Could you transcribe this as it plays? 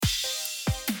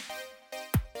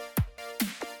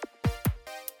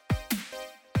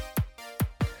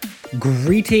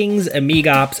Greetings,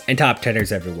 amigops, and top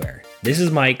teners everywhere. This is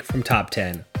Mike from Top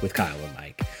 10 with Kyle and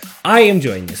Mike. I am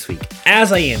joined this week,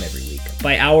 as I am every week,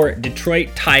 by our Detroit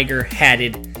Tiger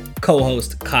hatted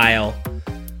co-host Kyle.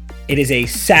 It is a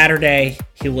Saturday.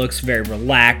 He looks very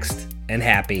relaxed and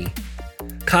happy.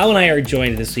 Kyle and I are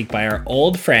joined this week by our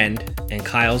old friend and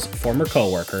Kyle's former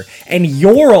coworker and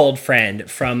your old friend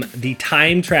from the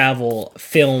Time Travel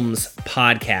Films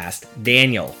podcast,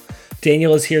 Daniel.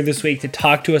 Daniel is here this week to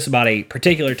talk to us about a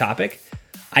particular topic.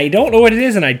 I don't know what it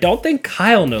is, and I don't think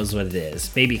Kyle knows what it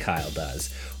is. Maybe Kyle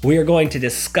does. We are going to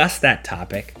discuss that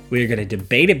topic. We are going to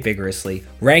debate it vigorously,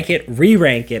 rank it,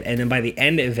 re-rank it, and then by the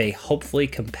end of a hopefully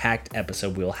compact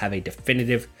episode, we will have a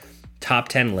definitive top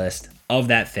 10 list of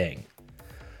that thing.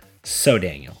 So,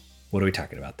 Daniel, what are we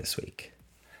talking about this week?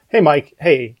 Hey, Mike.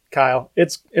 Hey, Kyle.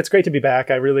 It's great to be back.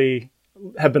 I really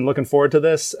have been looking forward to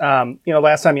this.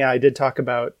 Last time, I did talk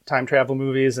about time travel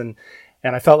movies, and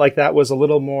I felt like that was a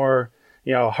little more,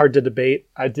 hard to debate.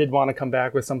 I did want to come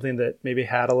back with something that maybe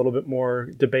had a little bit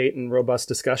more debate and robust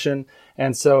discussion.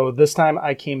 And so this time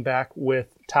I came back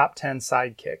with top 10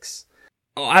 sidekicks.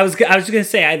 Oh, I was going to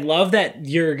say, I love that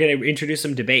you're going to introduce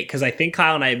some debate because I think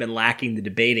Kyle and I have been lacking the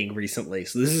debating recently.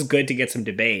 So this is good to get some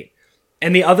debate.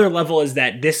 And the other level is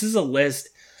that this is a list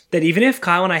that even if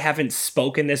Kyle and I haven't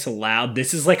spoken this aloud,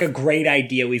 this is like a great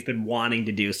idea we've been wanting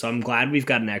to do. So I'm glad we've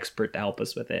got an expert to help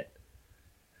us with it.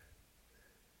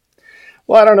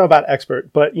 Well, I don't know about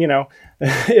expert, but,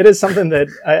 it is something that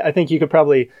I think you could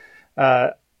probably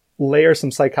layer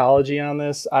some psychology on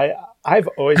this. I've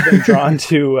always been drawn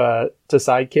to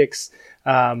sidekicks.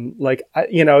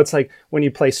 It's like when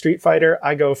you play Street Fighter,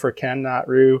 I go for Ken, not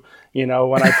Ryu.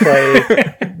 When I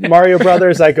play Mario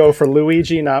Brothers, I go for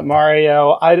Luigi, not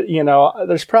Mario.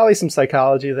 There's probably some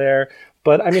psychology there.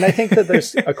 But I think that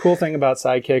there's a cool thing about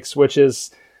sidekicks, which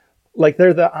is like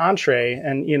they're the entree.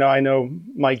 And, I know,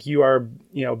 Mike, you are,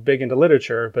 big into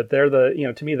literature, but they're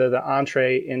to me, they're the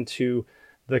entree into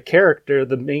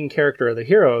the main character or the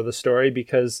hero of the story,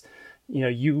 because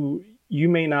you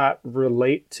may not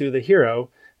relate to the hero.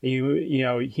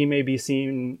 He may be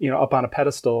seen, up on a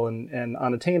pedestal and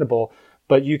unattainable,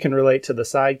 but you can relate to the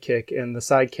sidekick, and the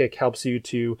sidekick helps you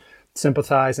to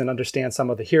sympathize and understand some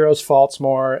of the hero's faults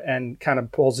more and kind of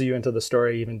pulls you into the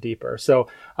story even deeper. So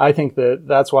I think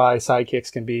that's why sidekicks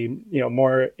can be,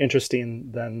 more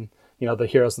interesting than, the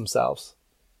heroes themselves.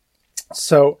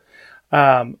 So,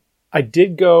 I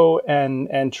did go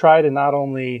and try to not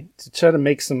only to try to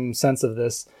make some sense of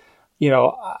this,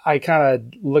 I kind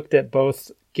of looked at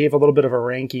both, gave a little bit of a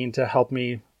ranking to help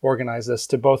me organize this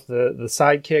to both the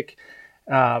sidekick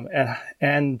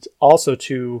and also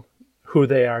to who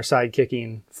they are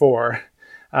sidekicking for,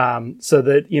 so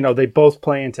that, they both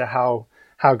play into how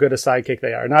good a sidekick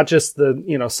they are. Not just the,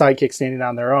 sidekick standing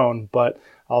on their own, but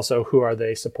also who are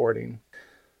they supporting.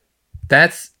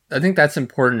 I think that's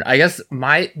important. I guess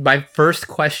my first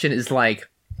question is like,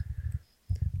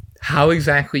 how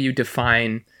exactly you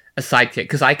define a sidekick?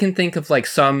 Because I can think of like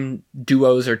some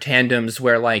duos or tandems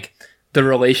where like the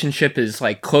relationship is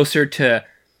like closer to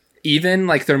even,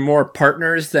 like they're more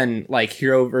partners than like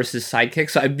hero versus sidekick.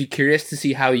 So I'd be curious to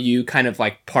see how you kind of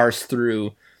like parse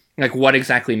through like what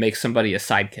exactly makes somebody a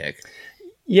sidekick.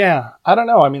 Yeah, I don't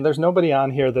know. There's nobody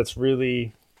on here that's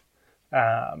really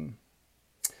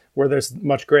where there's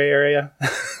much gray area,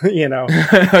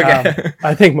 Okay.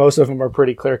 I think most of them are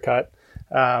pretty clear cut.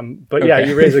 But yeah,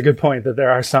 you raise a good point that there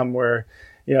are some where,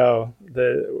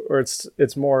 where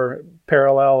it's more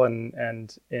parallel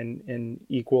and in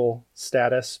equal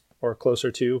status or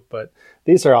closer to, but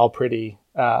these are all pretty,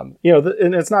 and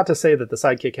it's not to say that the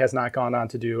sidekick has not gone on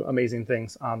to do amazing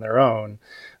things on their own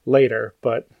later,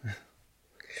 but.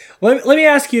 Let me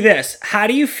ask you this. How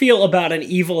do you feel about an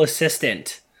evil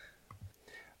assistant?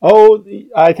 Oh,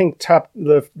 I think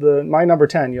my number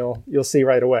 10, you'll see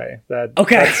right away that.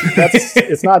 Okay. That's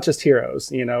it's not just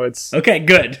heroes, it's. Okay,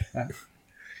 good.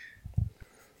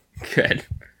 Good.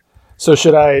 So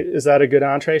is that a good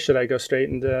entree? Should I go straight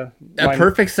into a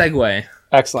perfect segue?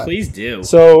 Excellent. Please do.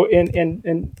 So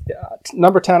in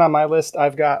number 10 on my list,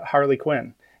 I've got Harley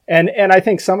Quinn. And I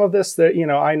think some of this that,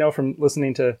 I know from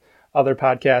listening to other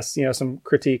podcasts, some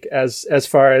critique as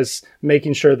far as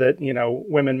making sure that,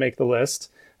 women make the list.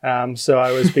 So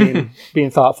I was being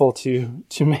thoughtful to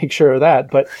make sure of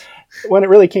that. But when it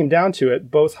really came down to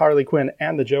it, both Harley Quinn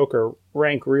and the Joker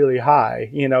rank really high.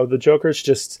 The Joker's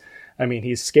just,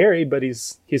 he's scary, but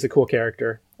he's a cool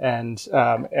character. And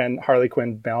Harley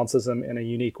Quinn balances him in a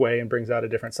unique way and brings out a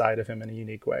different side of him in a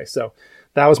unique way. So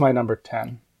that was my number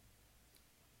 10.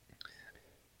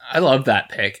 I love that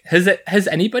pick. Has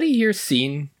anybody here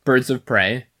seen Birds of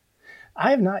Prey?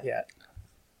 I have not yet.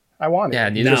 I want it. Yeah,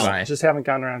 neither do I. Just haven't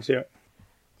gotten around to it.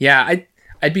 Yeah,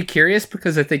 I'd be curious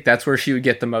because I think that's where she would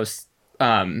get the most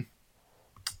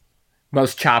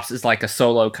chops is like a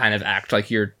solo kind of act, like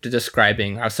you're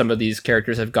describing how some of these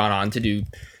characters have gone on to do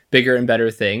bigger and better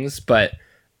things. But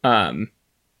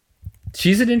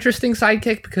she's an interesting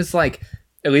sidekick because, like,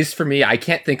 at least for me, I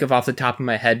can't think of off the top of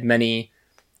my head many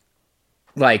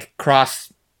like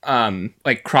cross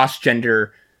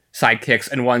gender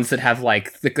sidekicks and ones that have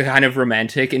like the kind of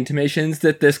romantic intimations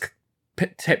that this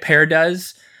pair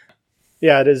does.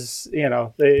 Yeah, it is.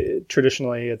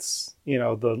 Traditionally it's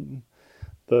the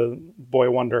boy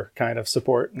wonder kind of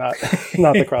support, not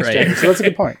the cross gender. Right. So that's a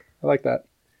good point. I like that.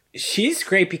 She's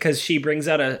great because she brings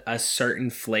out a certain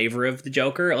flavor of the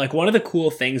Joker. Like, one of the cool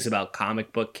things about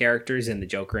comic book characters, and the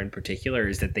Joker in particular,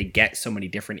 is that they get so many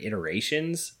different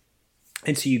iterations.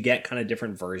 And so you get kind of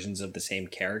different versions of the same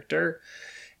character.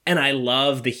 And I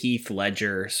love the Heath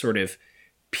Ledger sort of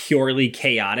purely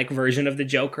chaotic version of the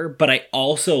Joker, but I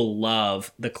also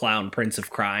love the Clown Prince of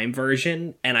Crime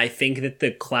version. And I think that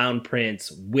the Clown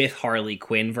Prince with Harley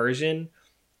Quinn version,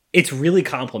 it's really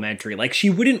complementary. Like, she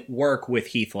wouldn't work with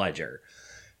Heath Ledger,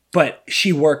 but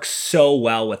she works so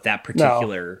well with that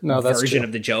particular version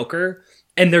of the Joker.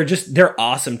 And they're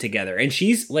awesome together. And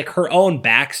she's like, her own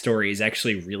backstory is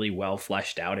actually really well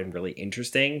fleshed out and really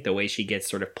interesting. The way she gets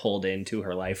sort of pulled into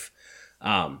her life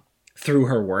through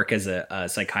her work as a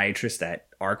psychiatrist at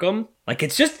Arkham. Like,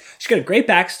 she's got a great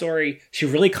backstory. She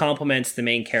really complements the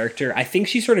main character. I think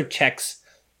she sort of checks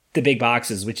the big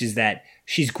boxes, which is that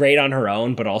she's great on her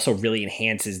own, but also really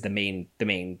enhances the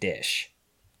main dish.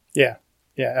 Yeah,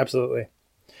 absolutely.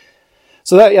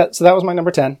 So that was my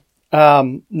number 10.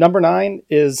 Number 9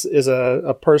 is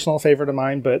a personal favorite of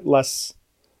mine, but less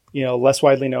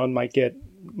widely known. Might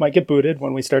get booted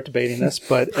when we start debating this,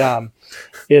 but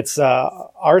it's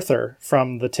Arthur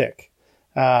from The Tick,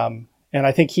 and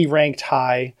I think he ranked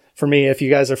high for me. If you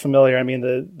guys are familiar, I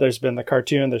mean, there's been the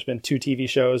cartoon, there's been 2 TV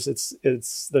shows,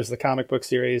 there's the comic book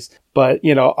series, but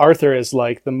Arthur is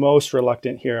like the most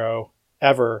reluctant hero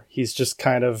ever. He's just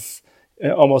kind of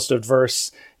almost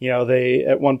adverse. They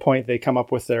at one point they come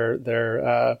up with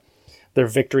their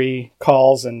victory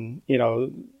calls, and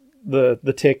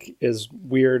the Tick is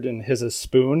weird and his is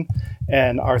spoon,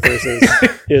 and Arthur's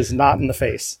is not in the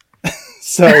face.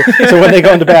 so when they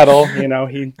go into battle,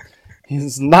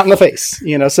 he's not in the face.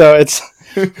 So it's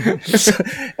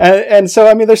and so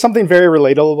I mean, there's something very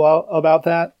relatable about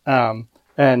that.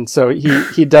 And so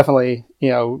he definitely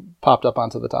popped up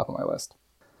onto the top of my list.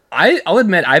 I'll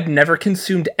admit I've never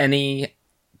consumed any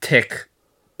Tick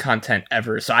content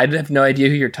ever, so I have no idea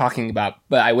who you're talking about,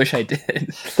 but I wish I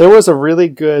did. There was a really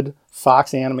good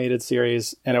Fox animated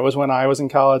series, and it was when I was in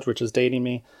college, which is dating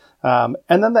me. And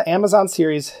then the Amazon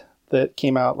series that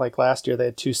came out like last year, they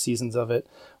had 2 seasons of it,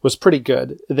 was pretty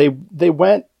good. They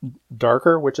went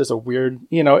darker, which is a weird,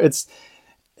 it's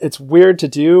weird to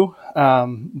do,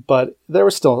 but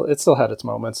it still had its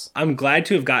moments. I'm glad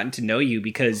to have gotten to know you,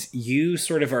 because you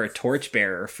sort of are a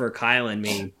torchbearer for Kyle and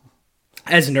me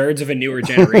as nerds of a newer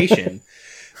generation,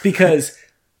 because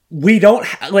we don't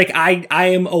I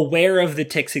am aware of the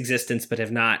Tick's existence, but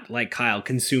have not, like Kyle,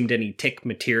 consumed any Tick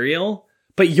material.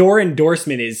 But your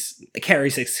endorsement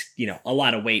carries a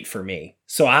lot of weight for me.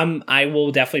 So I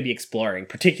will definitely be exploring,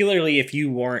 particularly if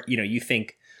you warrant, you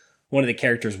think one of the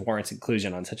characters warrants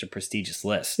inclusion on such a prestigious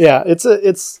list. Yeah, it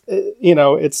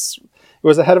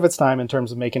was ahead of its time in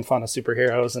terms of making fun of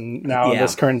superheroes, and now in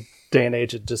this current day and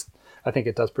age, I think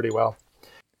it does pretty well.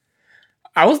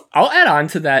 I'll add on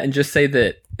to that and just say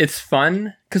that it's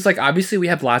fun because, like, obviously we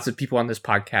have lots of people on this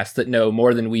podcast that know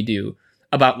more than we do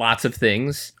about lots of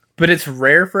things, but it's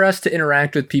rare for us to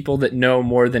interact with people that know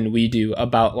more than we do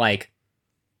about, like,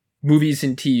 movies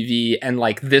and TV and,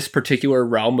 like, this particular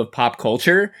realm of pop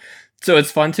culture. So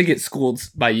it's fun to get schooled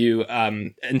by you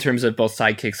in terms of both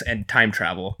sidekicks and time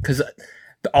travel, because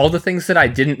all the things that I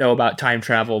didn't know about time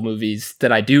travel movies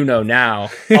that I do know now,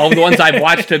 all the ones I've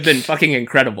watched have been fucking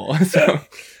incredible. So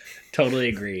totally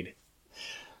agreed.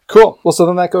 Cool. Well, so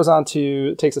then that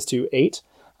takes us to 8.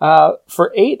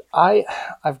 For 8,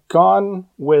 I've gone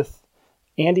with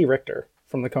Andy Richter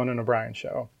from the Conan O'Brien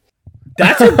Show.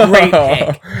 That's a great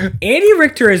pick. Andy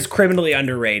Richter is criminally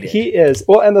underrated. He is.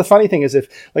 Well, and the funny thing is,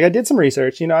 I did some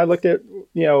research, I looked at,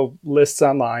 lists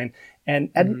online,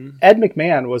 and Ed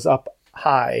McMahon was up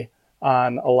high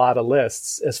on a lot of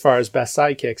lists as far as best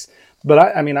sidekicks.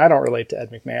 But I mean, I don't relate to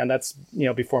Ed McMahon. That's,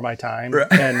 before my time.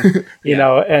 Right.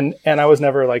 And, and I was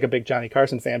never like a big Johnny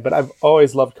Carson fan, but I've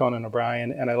always loved Conan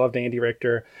O'Brien, and I loved Andy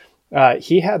Richter.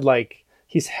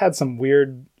 He's had some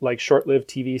weird, like, short-lived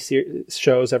TV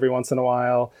shows every once in a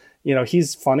while.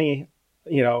 He's funny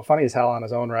funny as hell on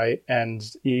his own right, and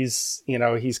he's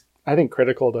I think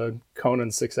critical to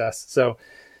Conan's success. So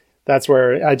that's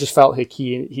where I just felt like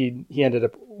he ended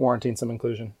up warranting some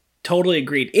inclusion. Totally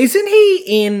agreed. Isn't he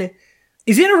in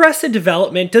Arrested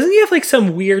Development? Doesn't he have like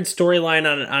some weird storyline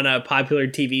on a popular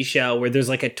TV show where there's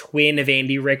like a twin of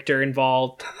Andy Richter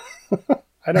involved?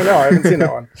 I don't know. I haven't seen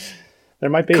that one. There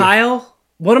might be. Kyle,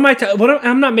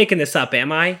 I'm not making this up,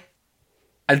 am I?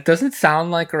 It doesn't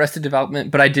sound like Arrested Development,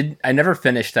 but I never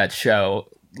finished that show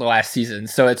last season,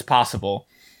 so it's possible.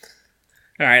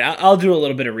 All right, I'll do a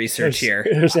little bit of research here.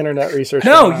 There's internet research.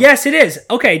 No, yes, it is.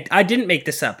 Okay, I didn't make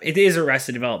this up. It is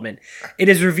Arrested Development. It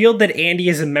is revealed that Andy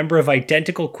is a member of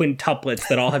identical quintuplets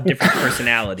that all have different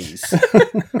personalities.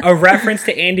 A reference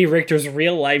to Andy Richter's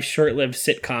real-life short-lived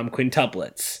sitcom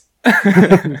Quintuplets.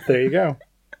 There you go.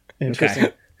 Interesting.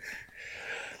 Okay.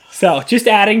 So, just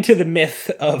adding to the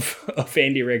myth of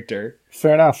Andy Richter.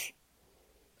 Fair enough.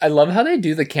 I love how they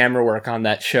do the camera work on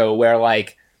that show where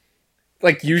like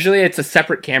usually it's a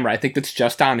separate camera. I think that's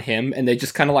just on him, and they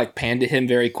just kind of like pan to him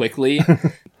very quickly,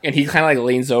 and he kind of like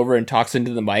leans over and talks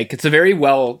into the mic. It's a very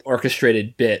well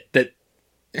orchestrated bit that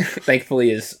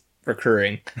thankfully is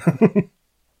recurring.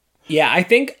 Yeah, I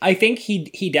think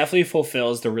he definitely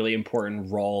fulfills the really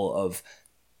important role of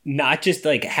not just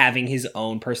like having his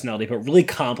own personality, but really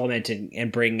complementing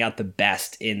and bringing out the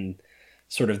best in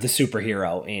sort of the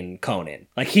superhero in Conan.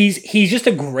 Like he's just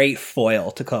a great foil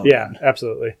to Conan. Yeah,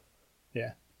 absolutely.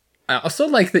 Yeah. I also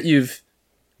like that you've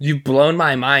blown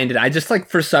my mind, and I just like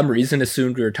for some reason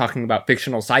assumed we were talking about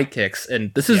fictional sidekicks,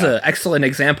 and this is an excellent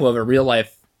example of a real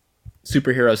life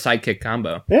superhero sidekick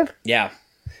combo. Yeah.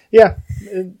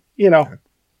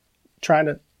 Trying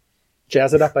to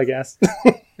jazz it up, I guess.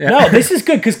 Yeah. No, this is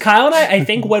good because Kyle and I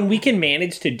think when we can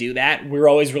manage to do that, we're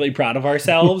always really proud of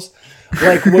ourselves.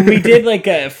 Like when we did like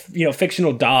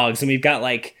fictional dogs, and we've got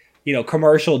like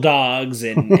commercial dogs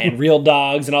and real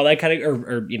dogs and all that kind of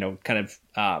or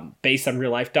based on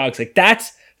real life dogs. Like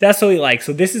that's what we like.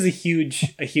 So this is a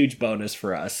huge bonus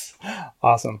for us.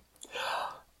 Awesome.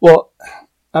 Well,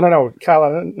 I don't know, Kyle. I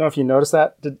don't know if you noticed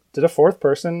that. Did a fourth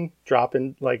person drop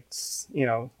in,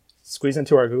 squeeze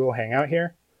into our Google Hangout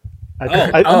here?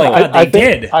 I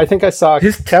did. I think I saw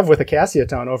Kev with a Cassia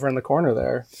tone over in the corner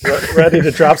there, ready to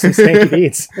drop some stinky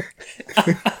beats.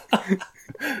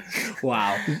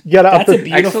 Wow, that's a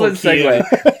beautiful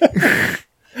segue.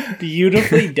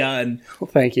 Beautifully done. Well,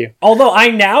 thank you. Although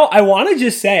I want to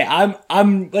just say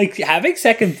I'm like having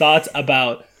second thoughts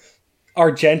about our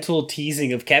gentle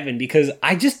teasing of Kevin, because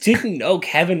I just didn't know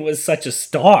Kevin was such a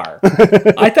star.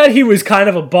 I thought he was kind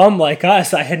of a bum like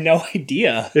us. I had no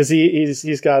idea. Is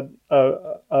he's got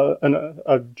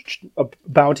a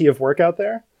bounty of work out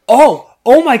there? Oh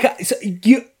my God. So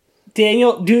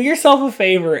Daniel, do yourself a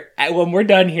favor when we're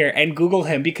done here and Google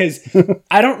him, because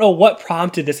I don't know what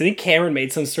prompted this. I think Cameron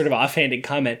made some sort of offhanded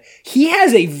comment. He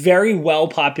has a very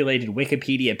well-populated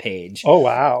Wikipedia page. Oh,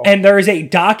 wow. And there is a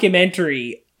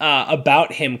documentary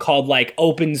about him called like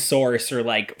Open Source or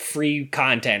like Free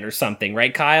Content or something,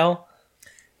 right, Kyle?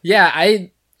 Yeah,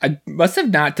 I must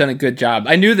have not done a good job.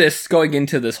 I knew this going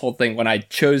into this whole thing when I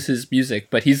chose his music,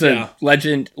 but he's a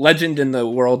legend in the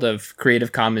world of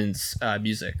Creative Commons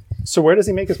music. So where does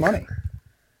he make his money?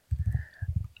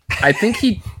 I think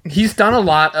he's done a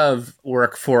lot of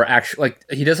work for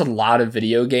he does a lot of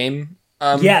video game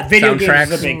video soundtracks.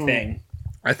 games is a big thing.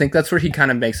 I think that's where he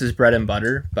kind of makes his bread and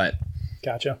butter, but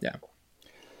gotcha. Yeah.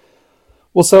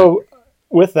 Well, so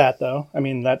with that though, I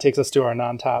mean that takes us to our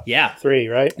non-top three,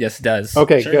 right? Yes, it does.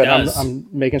 Okay, sure good. Does. I'm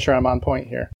making sure I'm on point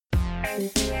here.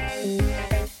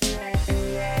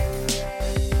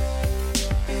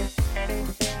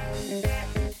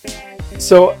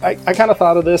 So I kind of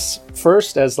thought of this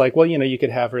first as like, well, you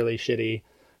could have really shitty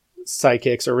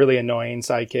sidekicks or really annoying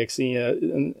sidekicks,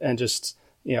 and just,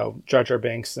 Jar Jar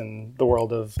Binks and the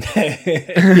world of,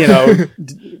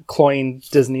 cloying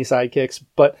Disney sidekicks.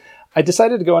 But I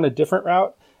decided to go on a different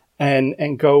route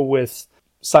and go with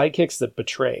sidekicks that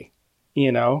betray,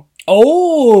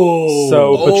 Oh!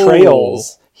 So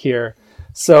betrayals here.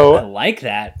 So I like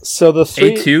that. So the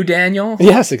three... A2, Daniel?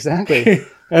 Yes, exactly.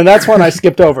 And that's one I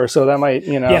skipped over, so that might,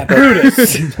 Yeah,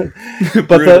 Brutus.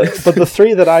 but the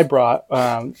three that I brought,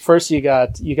 first you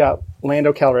got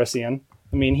Lando Calrissian.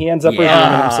 I mean, he ends up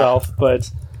redeeming himself,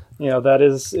 but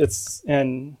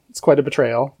it's quite a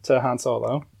betrayal to Han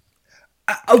Solo.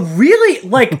 A really,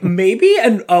 maybe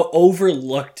an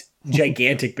overlooked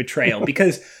gigantic betrayal,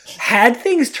 because had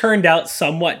things turned out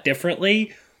somewhat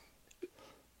differently,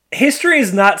 history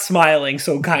is not smiling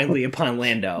so kindly upon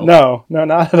Lando. No,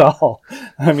 not at all.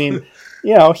 I mean,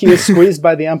 he was squeezed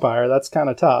by the Empire. That's kind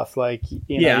of tough. Like,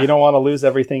 Yeah. you don't want to lose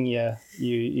everything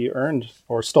you earned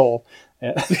or stole.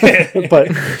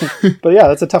 but yeah,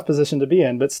 that's a tough position to be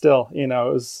in. But still,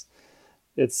 it's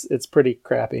pretty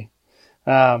crappy.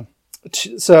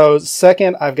 So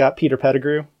second, I've got Peter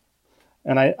Pettigrew,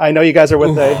 and I know you guys are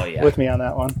with me on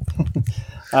that one.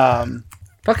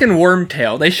 Fucking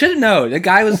Wormtail. They should know. The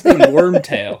guy was named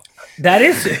Wormtail. That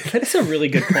is a really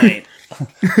good point.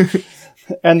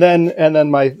 and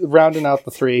then my rounding out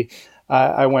the three,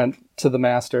 I went to the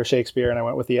master Shakespeare, and I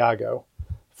went with Iago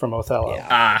from Othello.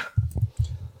 Yeah.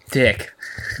 Dick.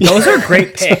 Those are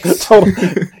great picks.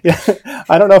 Totally. Yeah.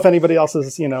 I don't know if anybody else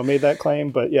has made that claim,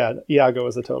 but yeah, Iago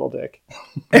is a total dick.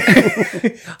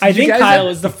 I think Kyle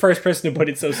is the first person to put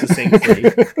it so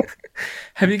succinctly.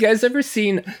 Have you guys ever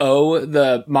seen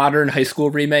the modern high school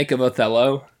remake of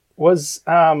Othello? Was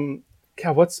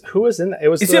who was in that?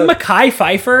 Is it Mekhi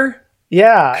Phifer?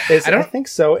 Yeah, I think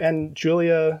so. And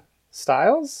Julia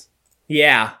Stiles?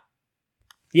 Yeah.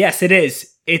 Yes, it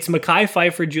is. It's Mekhi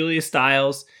Phifer, Julia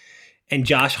Stiles, and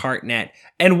Josh Hartnett.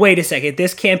 And wait a second,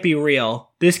 this can't be real.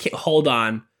 Hold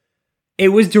on. It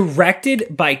was directed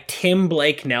by Tim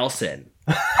Blake Nelson.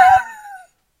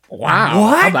 Wow.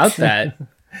 What? How about that?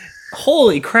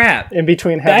 Holy crap. In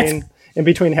between having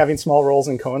small roles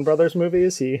in Coen Brothers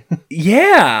movies,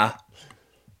 Yeah.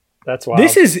 That's wild.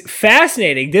 This is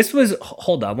fascinating.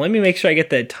 Hold on, let me make sure I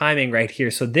get the timing right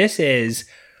here. So this is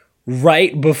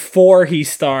right before he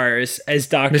stars as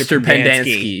Dr. Mr.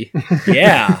 Pendanski. Pendanski.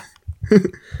 Yeah.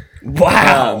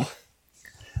 Wow.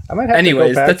 I might have to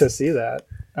go back to see that.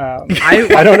 I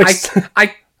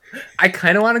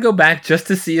kind of want to go back just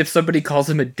to see if somebody calls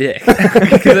him a dick.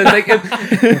 Because I think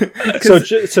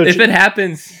if it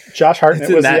happens, Josh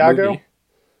Hartnett was Iago.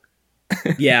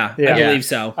 Yeah, I believe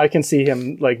so. I can see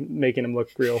him making him look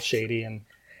real shady and.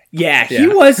 Yeah,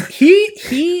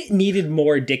 he needed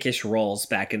more dickish roles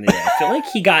back in the day. I feel like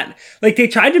he got they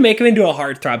tried to make him into a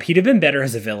heartthrob. He'd have been better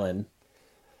as a villain.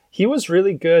 He was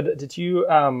really good. Did you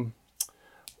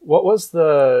what was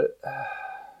the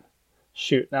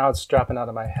shoot, now it's dropping out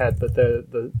of my head, but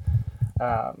the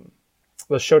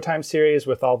Showtime series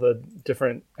with all the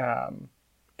different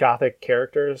gothic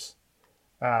characters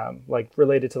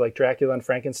related to Dracula and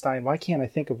Frankenstein. Why can't I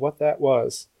think of what that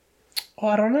was? Oh,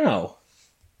 I don't know.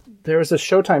 There was a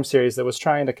Showtime series that was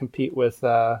trying to compete with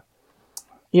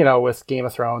with Game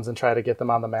of Thrones and try to get them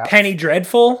on the map. Penny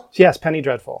Dreadful? Yes, Penny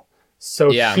Dreadful.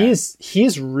 So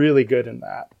he's really good in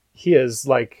that. He is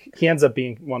he ends up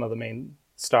being one of the main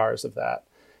stars of that.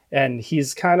 And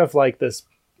he's kind of like this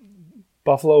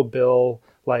Buffalo Bill,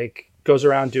 goes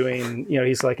around doing,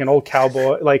 he's like an old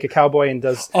cowboy, a cowboy, and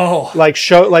does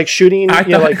shooting.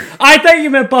 I thought you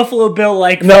meant Buffalo Bill,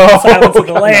 no, Silence of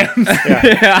the Lambs.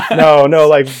 Yeah. No,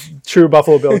 true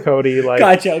Buffalo Bill Cody.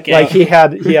 Gotcha. Okay. He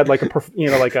had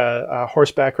a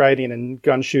horseback riding and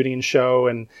gun shooting show,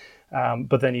 and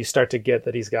but then you start to get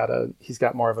that he's got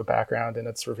more of a background, and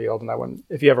it's revealed. And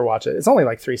if you ever watch it, it's only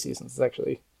 3 seasons. It's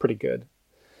actually pretty good.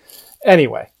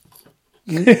 Anyway,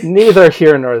 neither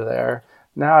here nor there.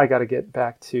 Now I got to get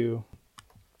back to.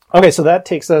 Okay, so that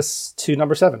takes us to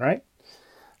number 7, right?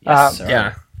 Yes, sir.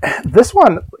 Yeah. This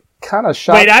one kind of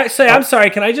shot. Wait, I'm sorry.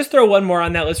 Can I just throw one more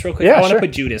on that list real quick? Yeah, I want to sure.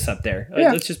 put Judas up there.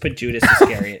 Yeah. Let's just put Judas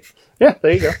Iscariot. Yeah,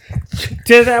 there you go.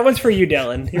 That one's for you,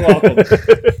 Dylan. You're welcome.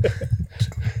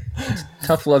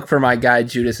 Tough look for my guy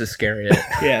Judas Iscariot.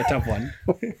 Yeah, tough one.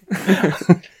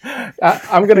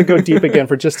 I'm going to go deep again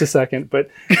for just a second, but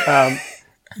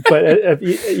have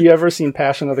you ever seen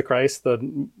Passion of the Christ,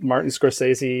 the Martin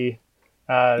Scorsese?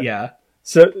 Yeah.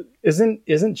 So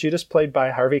isn't Judas played by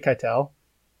Harvey Keitel?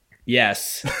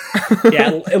 Yes.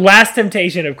 Yeah. Last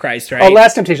Temptation of Christ, right? Oh,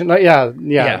 Last Temptation.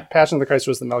 Yeah. Passion of the Christ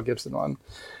was the Mel Gibson one.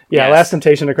 Yeah, yes. Last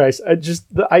Temptation of Christ.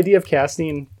 Just the idea of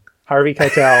casting Harvey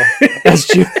Keitel as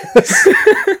Judas.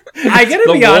 I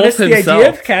gotta be honest, the idea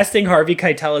of casting Harvey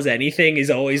Keitel as anything is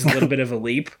always a little bit of a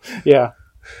leap. Yeah.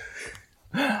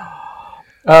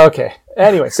 Okay.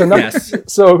 Anyway, so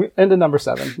into number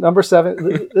 7. Number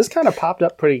 7. This kind of popped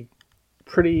up pretty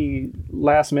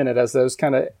last minute as I was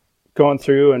kind of going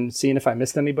through and seeing if I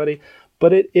missed anybody.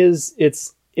 But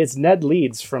it's Ned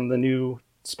Leeds from the new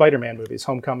Spider-Man movies,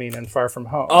 Homecoming and Far From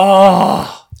Home.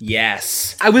 Oh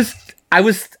yes.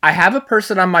 I have a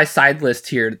person on my side list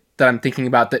here that I'm thinking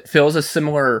about that fills a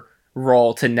similar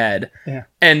role to Ned. Yeah.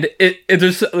 And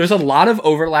there's a lot of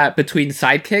overlap between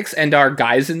sidekicks and our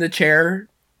guys in the chair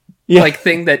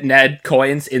thing that Ned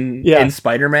coins in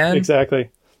Spider-Man.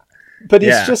 Exactly. But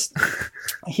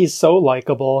he's so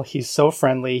likable, he's so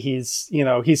friendly, he's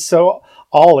so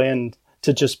all in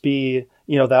to just be,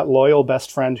 that loyal best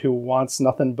friend who wants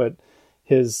nothing but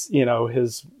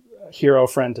his hero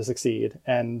friend to succeed.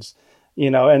 And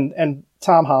and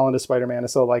Tom Holland as Spider-Man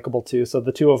is so likable too. So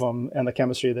the two of them and the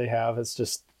chemistry they have is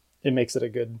just, it makes it a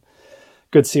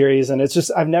good series. And it's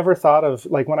just, I've never thought of,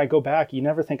 like, when I go back, you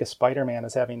never think of Spider-Man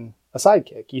as having a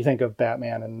sidekick. You think of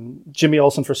Batman and Jimmy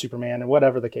Olsen for Superman and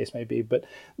whatever the case may be. But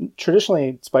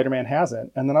traditionally, Spider-Man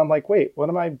hasn't. And then I'm like, wait, what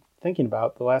am I thinking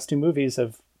about? The last two movies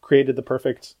have created the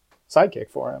perfect sidekick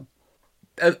for him.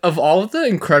 Of all of the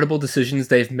incredible decisions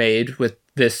they've made with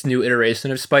this new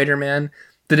iteration of Spider-Man,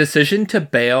 the decision to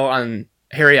bail on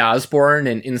Harry Osborn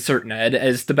and insert Ned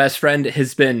as the best friend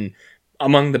has been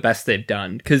among the best they've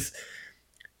done. Because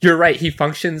you're right, he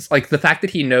functions, like, the fact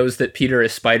that he knows that Peter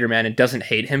is Spider-Man and doesn't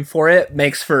hate him for it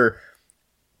makes for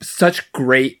such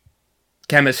great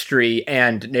chemistry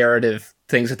and narrative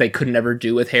things that they could never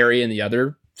do with Harry in the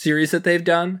other series that they've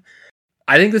done.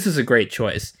 I think this is a great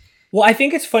choice. Well, I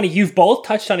think it's funny. You've both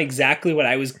touched on exactly what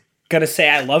I was going to say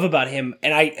I love about him.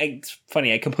 And it's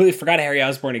funny, I completely forgot Harry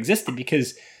Osborn existed,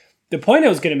 because the point I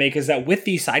was going to make is that with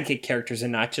these sidekick characters,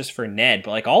 and not just for Ned,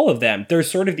 but like all of them,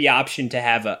 there's sort of the option to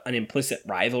have an implicit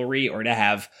rivalry, or to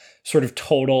have sort of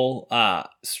total,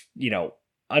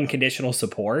 unconditional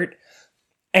support.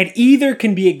 And either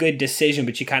can be a good decision,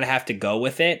 but you kind of have to go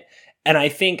with it. And I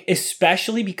think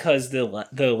especially because the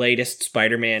latest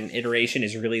Spider-Man iteration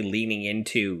is really leaning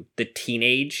into the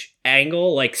teenage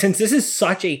angle. Like, since this is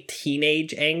such a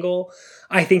teenage angle,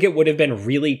 I think it would have been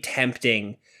really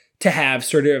tempting to have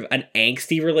sort of an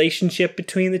angsty relationship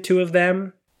between the two of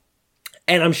them.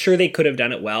 And I'm sure they could have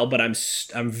done it well, but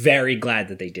I'm very glad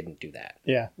that they didn't do that.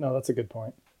 Yeah, no, that's a good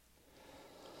point.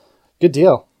 Good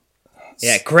deal.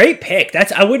 Yeah, great pick.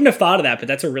 I wouldn't have thought of that, but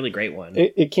that's a really great one.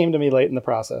 It came to me late in the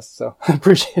process, so I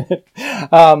appreciate it.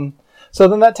 So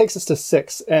then that takes us to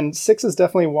 6. And 6 is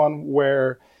definitely one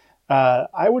where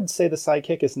I would say the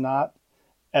sidekick is not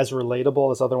as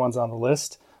relatable as other ones on the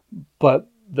list, but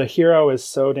the hero is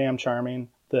so damn charming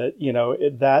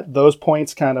that, those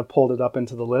points kind of pulled it up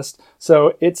into the list.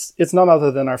 So it's none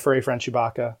other than our furry friend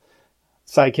Chewbacca,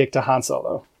 sidekick to Han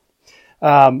Solo.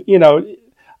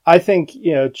 I think,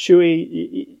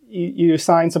 Chewie, you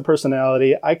assign some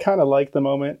personality. I kind of like the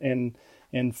moment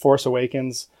in Force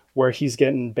Awakens where he's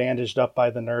getting bandaged up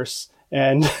by the nurse,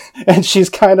 and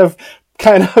she's kind of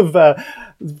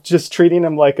just treating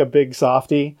him like a big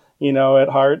softie, at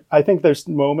heart. I think there's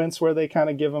moments where they kind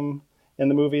of give him in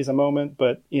the movies a moment,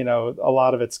 but, a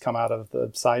lot of it's come out of the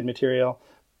side material.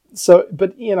 So,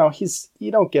 but, you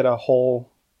don't get a whole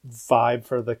vibe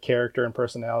for the character and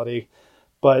personality.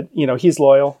 But, he's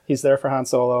loyal. He's there for Han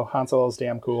Solo. Han Solo's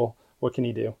damn cool. What can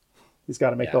he do? He's got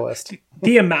to make the list.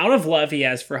 The amount of love he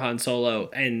has for Han Solo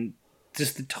and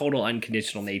just the total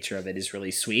unconditional nature of it is really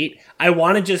sweet. I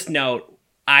want to just note,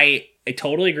 I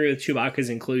totally agree with Chewbacca's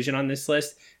inclusion on this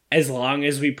list, as long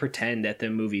as we pretend that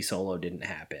the movie Solo didn't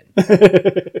happen.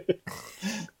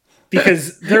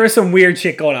 Because there was some weird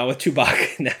shit going on with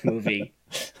Chewbacca in that movie.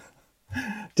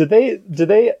 Did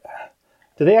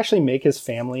they actually make his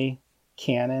family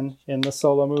canon in the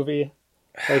Solo movie?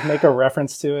 Like, make a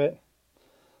reference to it?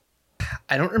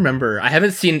 I don't remember. I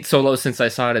haven't seen Solo since I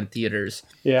saw it in theaters.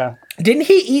 Yeah. Didn't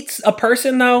he eat a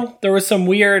person, though? There was some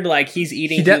weird, like, he's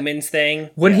eating humans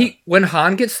thing. When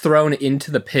Han gets thrown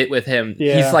into the pit with him,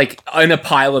 he's, like, in a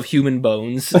pile of human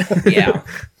bones. Yeah.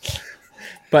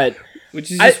 But...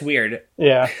 Which is just weird.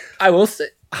 Yeah. I will say,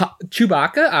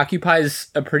 Chewbacca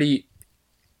occupies a pretty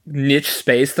niche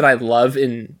space that I love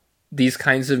in these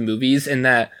kinds of movies, in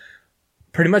that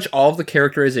pretty much all of the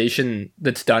characterization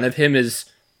that's done of him is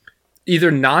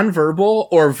either non-verbal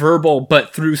or verbal,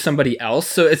 but through somebody else.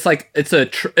 So it's like, it's a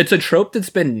trope that's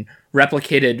been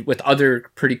replicated with other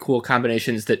pretty cool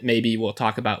combinations that maybe we'll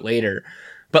talk about later.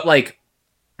 But like,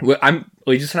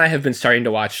 Legis and I have been starting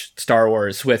to watch Star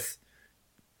Wars with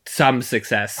some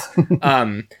success.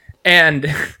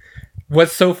 And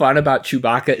what's so fun about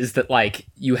Chewbacca is that, like,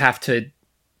 you have to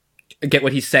get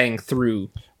what he's saying through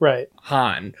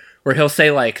Han, where he'll say,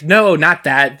 like, no, not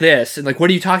that, this, and like, what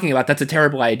are you talking about? That's a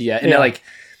terrible idea. And like,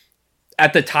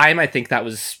 at the time, I think that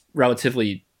was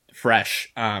relatively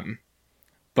fresh.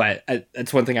 But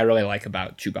that's one thing I really like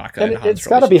about Chewbacca and Han's it's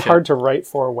got to be hard to write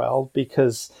for well,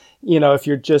 because, if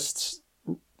you're just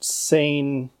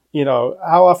saying,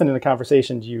 how often in a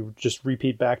conversation do you just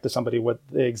repeat back to somebody what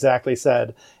they exactly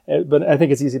said? But I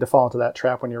think it's easy to fall into that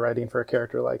trap when you're writing for a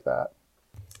character like that.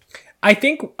 I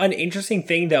think an interesting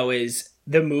thing, though, is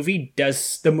the movies,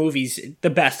 the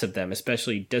best of them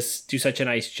especially, does do such a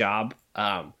nice job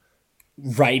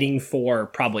writing for,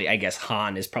 probably, I guess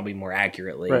Han is probably more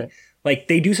accurately. Right. Like,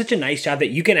 they do such a nice job that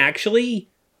you can actually,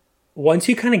 once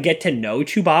you kind of get to know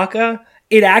Chewbacca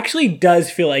it actually does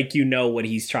feel like you know what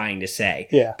he's trying to say.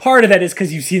 Yeah. Part of that is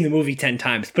because you've seen the movie 10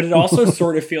 times, but it also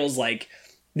sort of feels like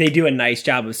they do a nice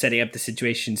job of setting up the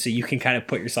situation so you can kind of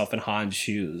put yourself in Han's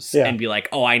shoes and be like,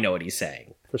 oh, I know what he's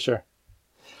saying. For sure.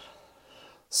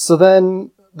 So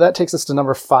then that takes us to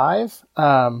number 5.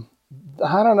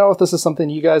 I don't know if this is something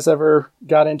you guys ever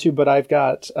got into, but I've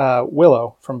got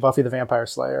Willow from Buffy the Vampire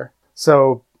Slayer.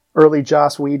 So early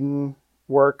Joss Whedon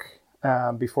work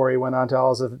before he went on to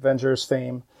all his Avengers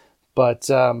fame. But,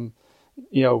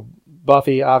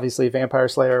 Buffy, obviously Vampire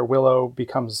Slayer, Willow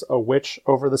becomes a witch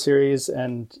over the series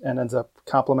and ends up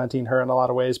complimenting her in a lot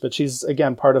of ways. But she's,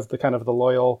 again, part of the kind of the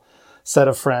loyal set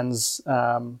of friends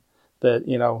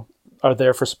that, are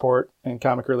there for support and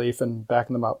comic relief and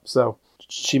backing them up. So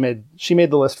she made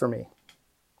the list for me.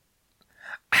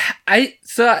 I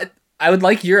would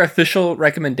like your official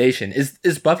recommendation.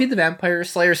 Is Buffy the Vampire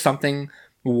Slayer something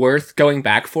worth going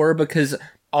back for? Because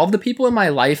all of the people in my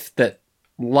life that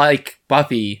like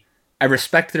Buffy, I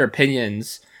respect their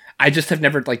opinions. I just have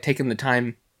never taken the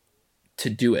time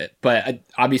to do it. But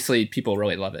obviously people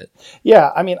really love it. Yeah.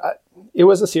 I mean, it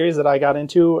was a series that I got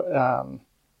into,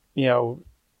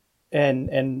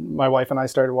 and my wife and I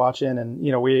started watching, and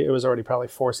it was already probably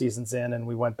 4 seasons in, and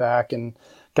we went back and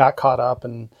got caught up.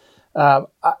 And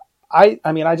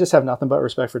I just have nothing but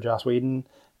respect for Joss Whedon,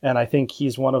 and I think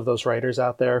he's one of those writers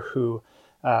out there who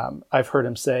I've heard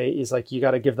him say is like, you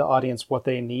got to give the audience what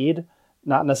they need,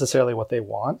 not necessarily what they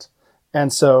want.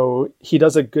 And so he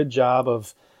does a good job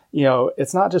of,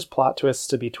 it's not just plot twists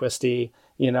to be twisty.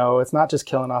 It's not just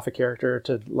killing off a character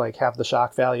to have the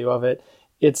shock value of it.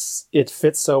 It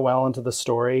fits so well into the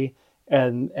story,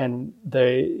 and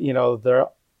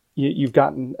you've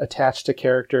gotten attached to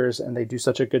characters, and they do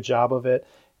such a good job of it.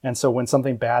 And so when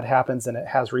something bad happens and it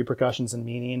has repercussions and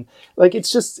meaning,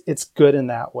 it's good in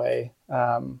that way.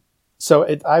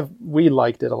 We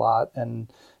liked it a lot,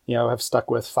 and have stuck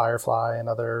with Firefly and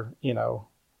other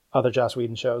Joss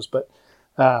Whedon shows. But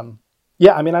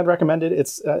I'd recommend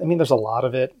it. There's a lot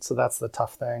of it, so that's the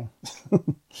tough thing.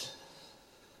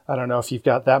 I don't know if you've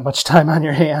got that much time on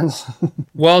your hands.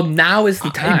 Well, now is the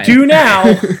time. I do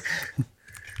now.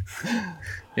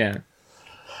 Yeah.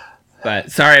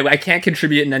 But sorry, I can't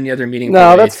contribute in any other meeting.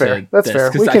 No, that's fair. That's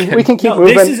fair. We can keep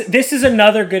moving. This is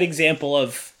another good example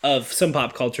of some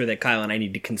pop culture that Kyle and I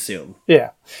need to consume. Yeah.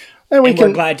 And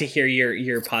we're glad to hear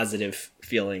your positive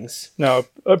feelings. No,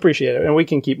 appreciate it. And we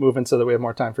can keep moving so that we have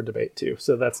more time for debate too.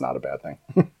 So that's not a bad thing.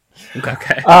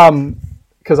 Okay.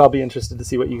 Because I'll be interested to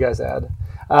see what you guys add.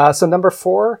 So number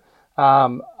 4,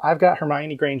 I've got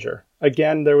Hermione Granger.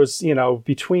 Again, there was,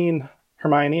 between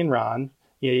Hermione and Ron,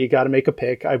 you got to make a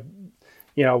pick.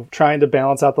 Trying to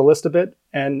balance out the list a bit.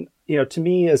 And, to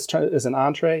me as an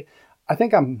entree, I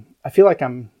feel like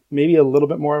I'm maybe a little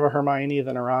bit more of a Hermione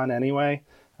than a Ron anyway.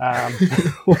 A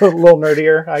little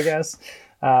nerdier, I guess.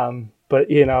 But,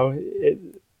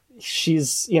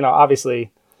 she's,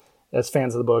 obviously as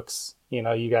fans of the books,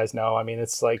 you guys know,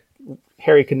 it's like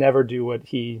Harry could never do what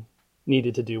he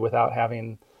needed to do without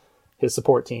having his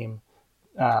support team.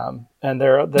 And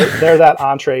they're that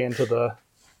entree into the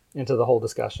whole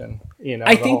discussion.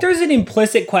 I think there's an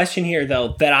implicit question here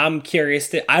though, that I'm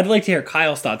curious I'd like to hear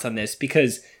Kyle's thoughts on this,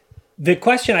 because the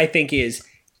question I think is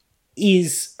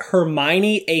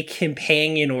Hermione a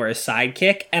companion or a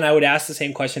sidekick? And I would ask the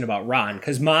same question about Ron,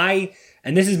 because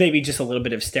and this is maybe just a little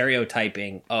bit of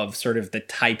stereotyping of sort of the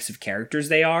types of characters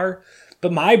they are,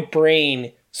 but my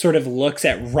brain sort of looks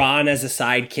at Ron as a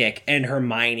sidekick and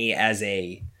Hermione as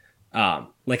a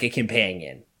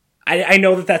companion. I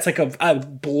know that that's a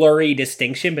blurry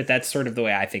distinction, but that's sort of the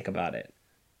way I think about it.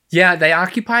 Yeah, they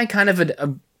occupy kind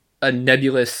of a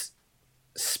nebulous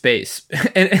space.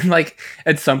 and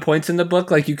at some points in the book,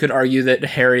 you could argue that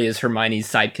Harry is Hermione's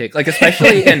sidekick.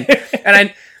 Especially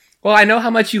I know how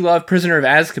much you love Prisoner of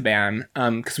Azkaban,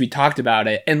 because we talked about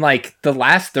it. And the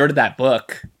last third of that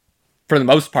book, for the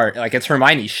most part, it's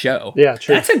Hermione's show. Yeah,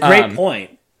 true. That's a great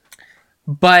point.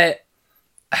 But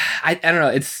I don't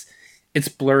know, it's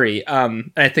blurry. And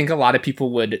I think a lot of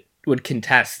people would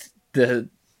contest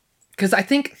because I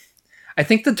think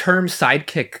the term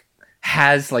sidekick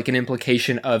has an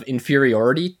implication of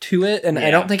inferiority to it, and I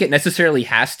don't think it necessarily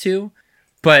has to.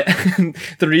 But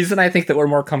the reason I think that we're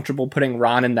more comfortable putting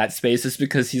Ron in that space is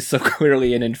because he's so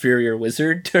clearly an inferior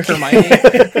wizard to Hermione.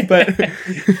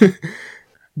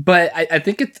 but I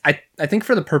think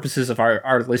for the purposes of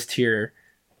our list here,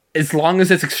 as long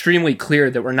as it's extremely clear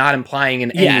that we're not implying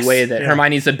in any way that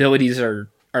Hermione's abilities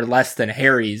are less than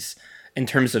Harry's in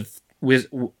terms of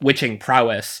witching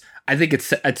prowess, I think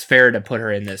it's fair to put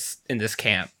her in this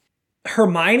camp.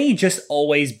 Hermione just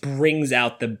always brings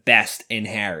out the best in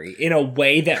Harry in a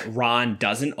way that Ron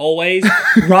doesn't always.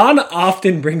 Ron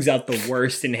often brings out the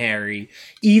worst in Harry,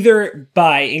 either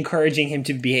by encouraging him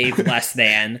to behave less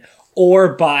than,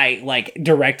 or by like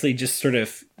directly just sort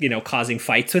of, causing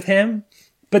fights with him.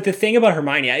 But the thing about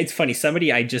Hermione, it's funny,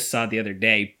 somebody I just saw the other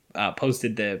day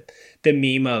posted the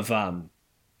meme of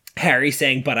Harry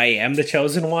saying, "But I am the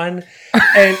chosen one."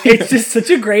 And it's just such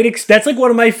a great, that's like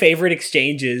one of my favorite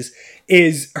exchanges,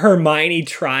 is Hermione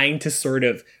trying to sort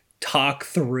of talk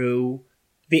through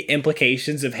the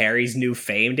implications of Harry's new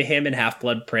fame to him in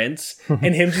Half-Blood Prince,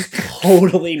 and him just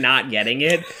totally not getting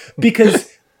it.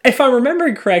 Because if I'm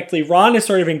remembering correctly, Ron is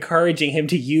sort of encouraging him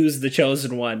to use the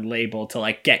chosen one label to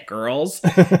like get girls.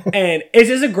 And it's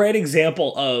just a great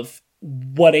example of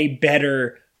what a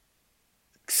better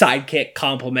sidekick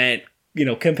complement,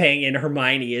 companion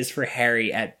Hermione is for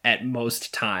Harry at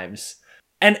most times.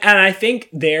 And I think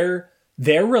their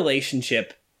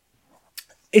relationship,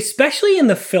 especially in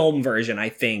the film version, I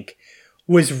think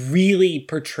was really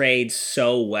portrayed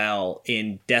so well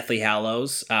in Deathly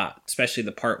Hallows, especially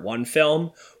the Part 1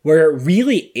 film, where it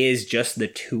really is just the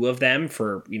two of them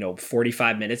for,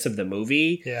 45 minutes of the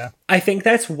movie. Yeah. I think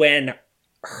that's when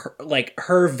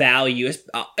her value is,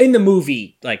 in the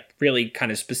movie, like really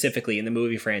kind of specifically in the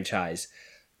movie franchise,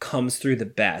 comes through the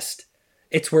best.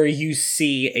 It's where you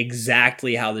see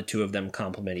exactly how the two of them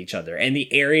complement each other and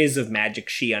the areas of magic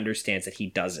she understands that he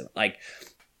doesn't. Like,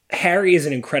 Harry is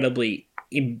an incredibly,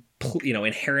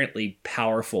 inherently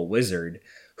powerful wizard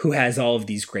who has all of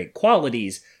these great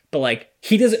qualities, but like,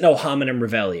 he doesn't know Hominum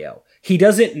Revelio. He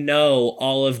doesn't know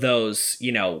all of those,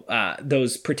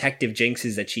 those protective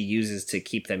jinxes that she uses to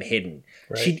keep them hidden.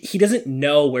 Right. He doesn't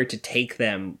know where to take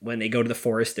them when they go to the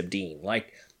Forest of Dean.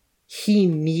 Like, he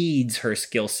needs her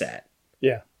skill set.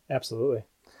 Yeah, absolutely.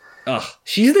 Ugh,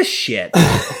 she's the shit.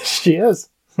 She is.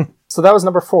 So that was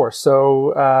number 4.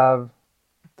 So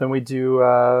then we do...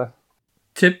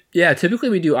 typically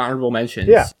we do honorable mentions.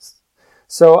 Yeah.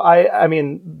 So I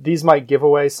mean, these might give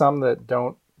away some that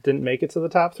didn't make it to the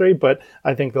top 3, but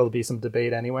I think there'll be some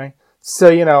debate anyway. So,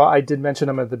 I did mention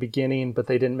them at the beginning, but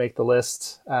they didn't make the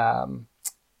list.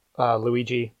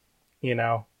 Luigi,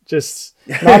 just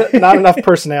not enough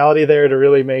personality there to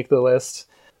really make the list.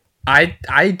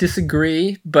 I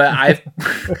disagree, but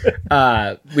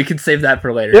we can save that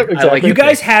for later. Yep, exactly. You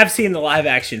guys have seen the live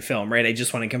action film, right? I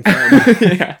just want to confirm.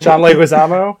 Yeah. John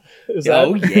Leguizamo?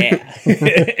 Oh yeah.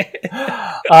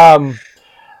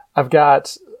 I've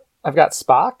got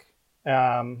Spock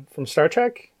from Star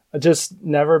Trek. I've just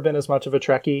never been as much of a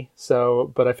Trekkie,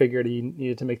 but I figured he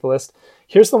needed to make the list.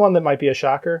 Here's the one that might be a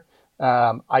shocker.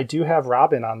 I do have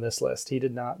Robin on this list. He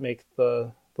did not make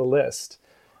the list.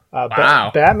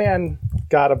 Wow. Batman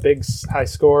got a big high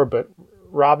score, but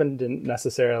Robin didn't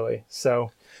necessarily.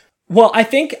 So, well, I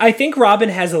think Robin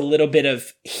has a little bit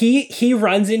of he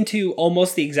runs into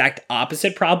almost the exact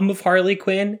opposite problem of Harley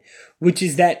Quinn, which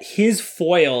is that his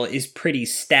foil is pretty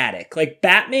static. Like,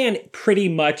 Batman pretty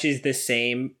much is the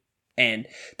same, and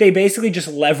they basically just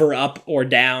lever up or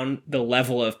down the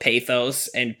level of pathos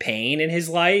and pain in his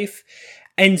life.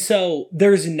 And so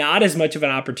there's not as much of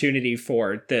an opportunity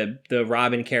for the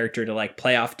Robin character to like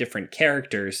play off different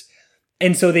characters.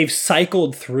 And so they've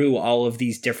cycled through all of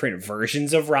these different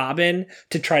versions of Robin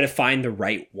to try to find the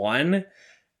right one.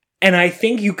 And I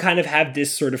think you kind of have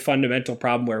this sort of fundamental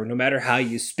problem where no matter how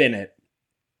you spin it,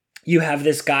 you have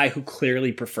this guy who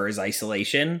clearly prefers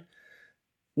isolation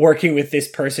working with this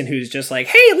person who's just like,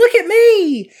 hey, look at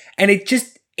me. And it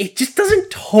just doesn't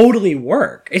totally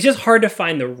work. It's just hard to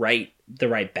find the right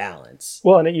balance.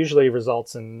 Well, and it usually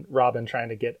results in Robin trying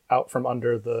to get out from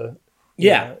under the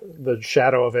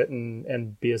shadow of it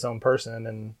and be his own person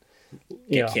and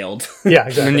get killed. Yeah,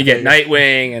 exactly. And then you get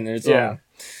Nightwing and there's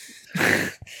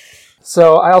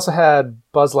So I also had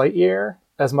Buzz Lightyear.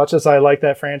 As much as I like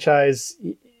that franchise,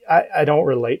 I don't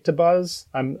relate to Buzz.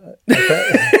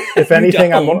 If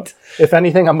anything,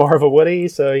 I'm more of a Woody.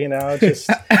 So just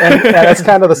and that's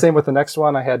kind of the same with the next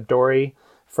one. I had Dory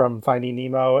from Finding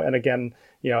Nemo, and again,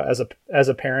 as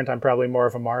a parent, I'm probably more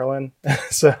of a Marlin.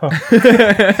 So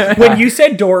when you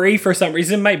said Dory, for some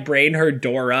reason my brain heard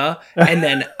Dora, and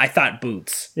then I thought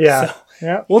Boots. Yeah,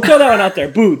 so we'll throw that one out there.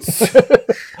 Boots.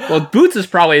 Well, Boots is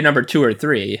probably number 2 or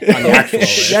 3 on the actual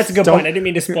list. That's a good point. I didn't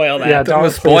mean to spoil that. Yeah,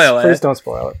 don't spoil it. Please don't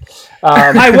spoil it.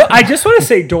 I just want to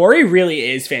say Dory really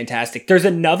is fantastic. There's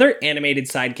another animated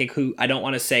sidekick who I don't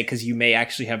want to say because you may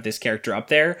actually have this character up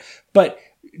there, but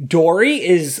Dory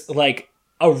is like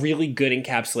a really good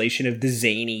encapsulation of the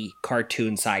zany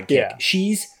cartoon sidekick. Yeah.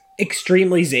 She's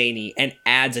extremely zany and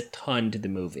adds a ton to the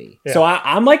movie. Yeah. So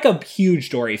I'm like a huge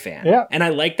Dory fan. Yeah. And I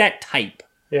like that type.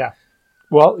 Yeah.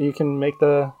 Well, you can make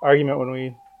the argument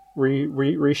when we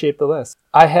reshape the list.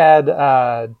 I had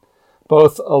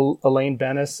both Elaine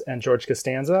Bennis and George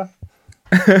Costanza.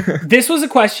 This was a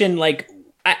question, like,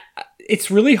 it's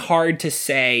really hard to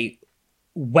say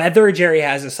whether Jerry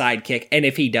has a sidekick and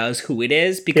if he does, who it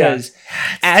is, because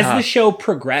as the show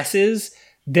progresses,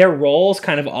 their roles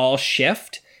kind of all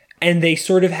shift and they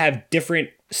sort of have different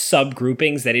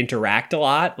subgroupings that interact a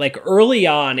lot. Like early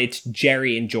on, it's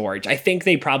Jerry and George. I think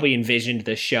they probably envisioned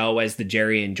the show as the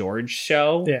Jerry and George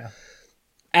show. Yeah.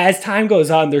 As time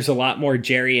goes on, there's a lot more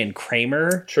Jerry and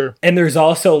Kramer. Sure. And there's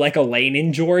also like Elaine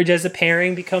and George as a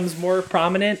pairing becomes more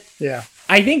prominent. Yeah.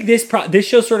 I think this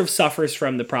show sort of suffers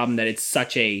from the problem that it's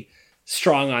such a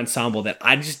strong ensemble that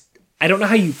I don't know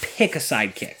how you pick a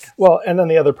sidekick. Well, and then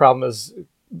the other problem is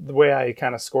the way I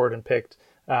kind of scored and picked.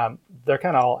 They're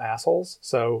kind of all assholes,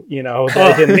 so they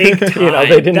didn't. They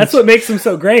didn't. That's what makes them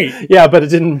so great. Yeah, but it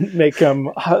didn't make them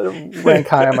rank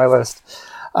high on my list.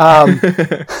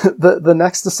 The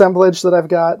next assemblage that I've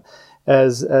got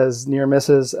as near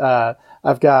misses,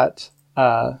 I've got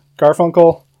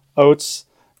Garfunkel, Oates,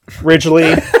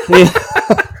 Ridgely, like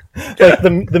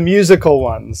the musical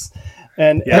ones,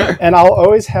 and I'll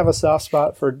always have a soft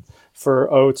spot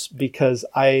for Oates because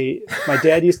my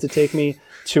dad used to take me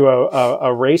to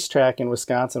a racetrack in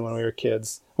Wisconsin when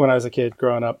I was a kid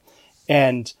growing up,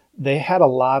 and they had a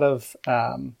lot of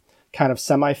kind of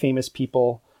semi-famous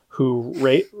people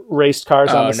who raced cars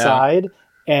on the side,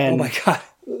 and oh my god,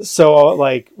 so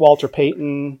like Walter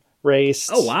Payton raced.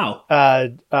 Oh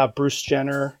wow, Bruce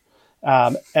Jenner.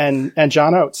 And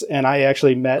John Oates, and I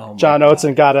actually met John Oates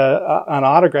and got an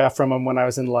autograph from him when I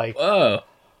was in like,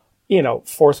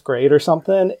 fourth grade or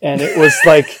something. And it was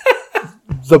like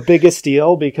the biggest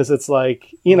deal because it's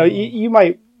like, you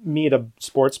might meet a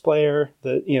sports player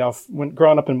that, when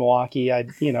growing up in Milwaukee, I'd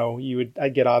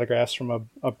get autographs from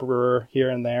a brewer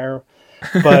here and there,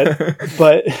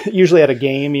 but usually at a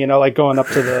game, like going up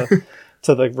to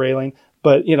the railing,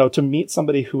 but to meet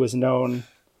somebody who was known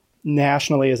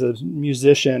nationally as a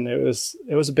musician, it was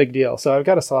a big deal. So I've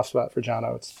got a soft spot for John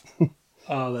Oates.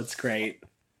 Oh, that's great.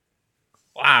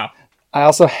 Wow. I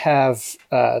also have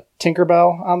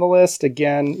Tinkerbell on the list.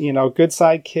 Again, good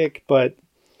sidekick, but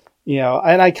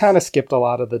and I kind of skipped a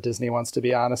lot of the Disney ones, to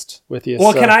be honest with you.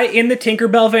 Well, can I, in the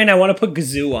Tinkerbell vein, I want to put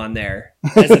Gazoo on there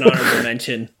as an honorable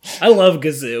mention. I love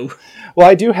Gazoo. Well,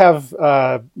 I do have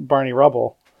Barney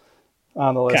Rubble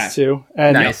on the list too,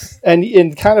 and nice. And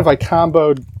in kind of I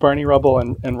comboed Barney Rubble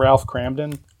and Ralph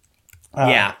Cramden.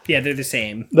 Yeah, they're the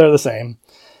same. They're the same.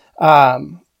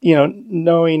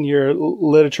 Knowing your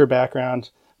literature background,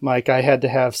 Mike, I had to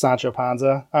have Sancho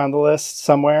Panza on the list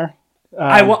somewhere.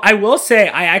 I will say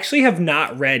I actually have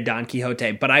not read Don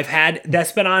Quixote, but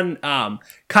that's been on.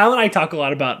 Kyle and I talk a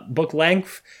lot about book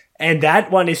length. And that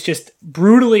one is just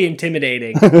brutally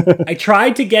intimidating. I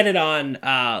tried to get it on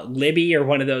Libby or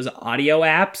one of those audio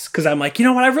apps because I'm like, I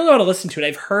really want to listen to it.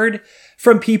 I've heard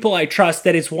from people I trust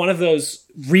that it's one of those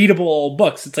readable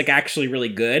books. It's like actually really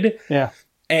good. Yeah.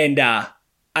 And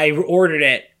I ordered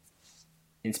it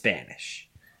in Spanish.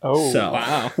 Oh, so,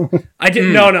 wow. I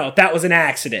didn't. No, that was an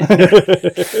accident.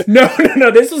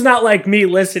 No. This was not like me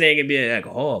listening and being like,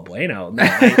 oh, bueno. No,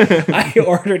 I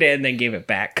ordered it and then gave it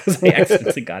back because I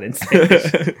accidentally got in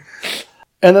Spanish.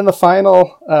 And then the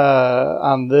final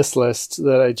on this list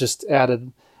that I just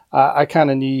added, I kind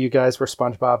of knew you guys were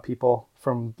SpongeBob people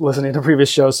from listening to previous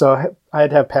shows, so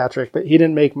I'd have Patrick, but he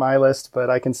didn't make my list, but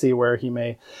I can see where he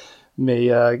may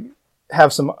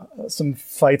have some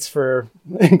fights for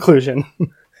inclusion.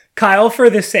 Kyle, for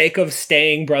the sake of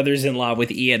staying brothers-in-law with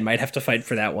Ian, might have to fight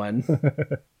for that one.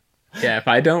 Yeah, if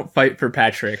I don't fight for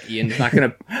Patrick, Ian's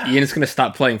gonna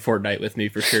stop playing Fortnite with me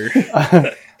for sure.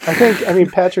 I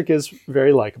mean, Patrick is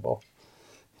very likable.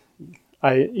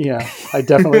 I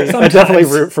definitely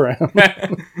root for him.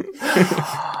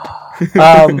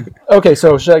 Okay,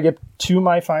 so should I get to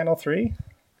my final three?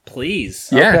 Please.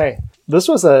 Yeah. Okay.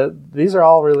 These are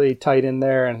all really tight in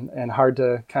there and hard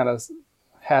to kind of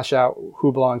hash out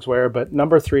who belongs where, but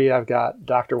number 3, I've got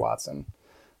Dr. Watson.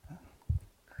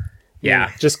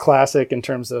 Yeah. Just classic in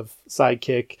terms of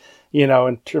sidekick,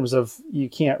 in terms of you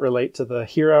can't relate to the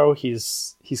hero.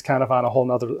 He's kind of on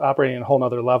operating a whole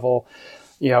nother level,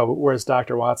 whereas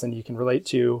Dr. Watson you can relate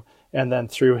to, and then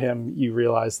through him you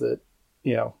realize that,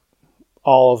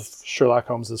 all of Sherlock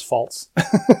Holmes's faults.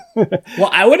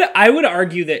 Well, I would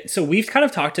argue that, so we've kind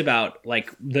of talked about like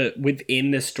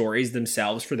within the stories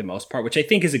themselves for the most part, which I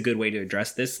think is a good way to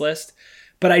address this list.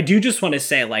 But I do just want to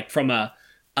say, like, from a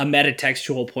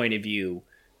metatextual point of view,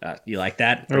 You like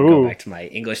that? Ooh. Go back to my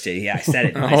English day. Yeah, I said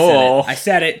it. Oh. I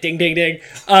said it. Ding, ding, ding.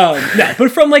 No,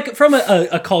 but from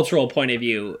a cultural point of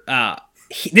view,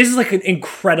 this is like an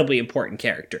incredibly important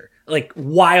character, like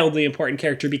wildly important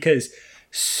character, because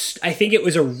I think it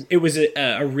was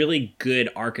a really good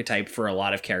archetype for a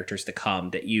lot of characters to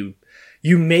come. That you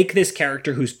make this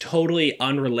character who's totally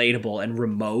unrelatable and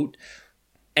remote,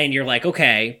 and you're like,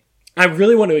 okay, I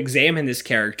really want to examine this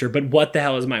character, but what the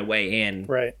hell is my way in?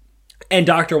 Right. And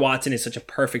Dr. Watson is such a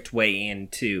perfect way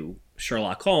into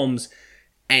Sherlock Holmes.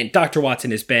 And Dr.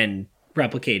 Watson has been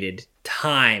replicated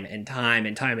time and time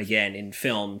and time again in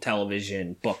film,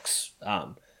 television, books,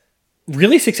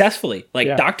 really successfully. Like,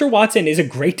 Yeah. Dr. Watson is a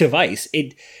great device.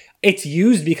 It's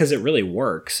used because it really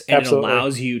works. And Absolutely. it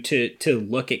allows you to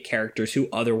look at characters who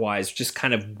otherwise just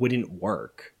kind of wouldn't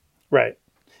work. Right.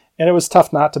 And it was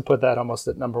tough not to put that almost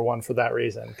at number one for that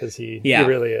reason, because he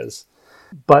really is.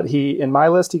 But in my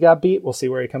list, he got beat. We'll see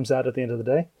where he comes out at the end of the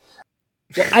day.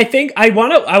 Well, I think I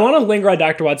want to linger on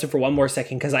Dr. Watson for one more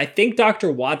second, because I think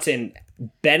Dr. Watson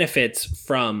benefits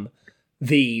from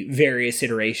the various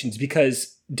iterations,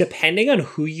 because depending on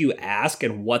who you ask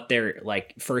and what their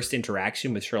like first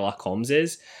interaction with Sherlock Holmes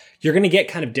is, you're going to get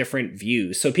kind of different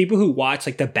views. So people who watch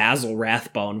like the Basil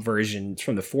Rathbone version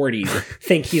from the 40s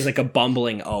think he's like a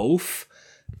bumbling oaf.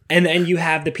 And then you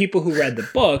have the people who read the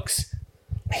books.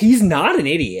 He's not an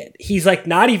idiot. He's like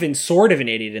not even sort of an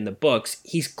idiot in the books.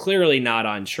 He's clearly not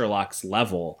on Sherlock's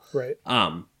level. Right.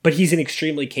 But he's an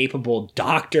extremely capable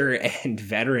doctor and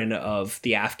veteran of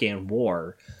the Afghan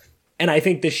War. And I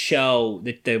think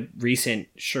the recent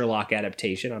Sherlock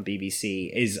adaptation on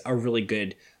BBC is a really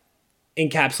good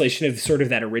encapsulation of sort of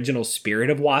that original spirit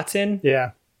of Watson.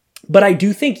 Yeah. But I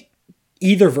do think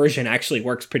either version actually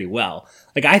works pretty well.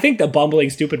 Like, I think the bumbling,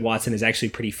 stupid Watson is actually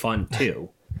pretty fun too.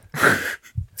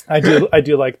 I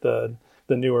do like the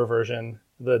newer version,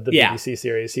 the BBC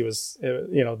series. He was,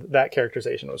 that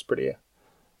characterization was pretty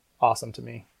awesome to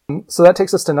me. So that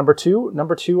takes us to number two.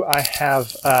 Number two, I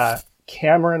have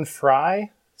Cameron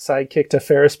Fry, sidekick to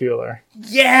Ferris Bueller.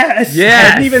 Yes! I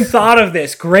hadn't even thought of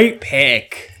this. Great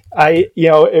pick.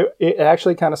 It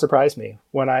actually kind of surprised me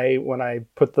when I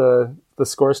put the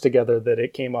scores together that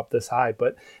it came up this high.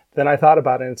 But then I thought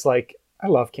about it, and it's like, I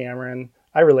love Cameron.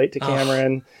 I relate to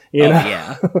Cameron, you know.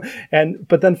 Yeah.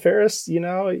 But then Ferris,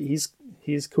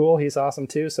 he's cool. He's awesome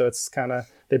too. So it's kind of,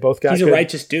 they both got. He's a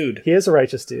righteous dude. He is a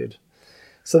righteous dude.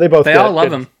 So they all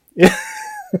love him. Yeah.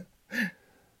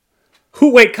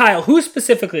 Kyle, who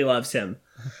specifically loves him?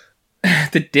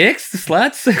 The dicks, the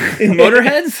sluts,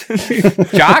 motorheads,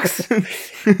 jocks,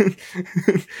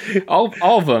 all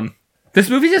of them. This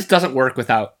movie just doesn't work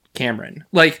without Cameron.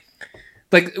 Like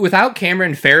without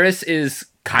Cameron, Ferris is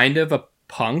kind of a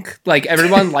punk. Like,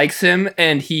 everyone likes him,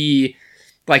 and he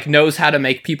like knows how to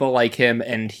make people like him,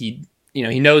 and he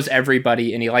knows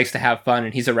everybody, and he likes to have fun,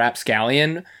 and he's a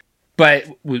rapscallion. But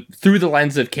through the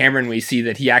lens of Cameron, we see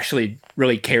that he actually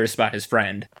really cares about his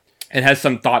friend and has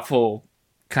some thoughtful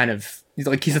kind of,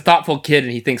 he's a thoughtful kid,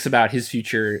 and he thinks about his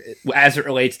future as it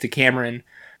relates to Cameron.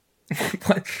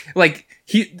 I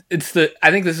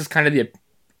think this is kind of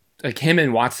like him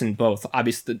and Watson both.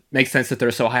 Obviously, it makes sense that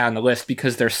they're so high on the list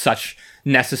because they're such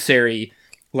necessary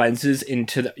lenses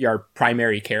into your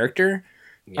primary character.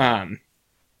 Yeah.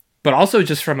 But also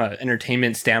just from an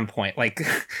entertainment standpoint, like,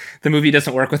 the movie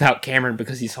doesn't work without Cameron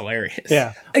because he's hilarious.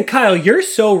 Yeah. And Kyle, you're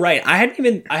so right.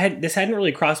 This hadn't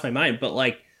really crossed my mind, but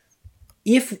like,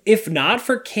 if not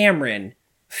for Cameron,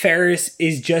 Ferris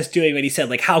is just doing what he said.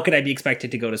 Like, how could I be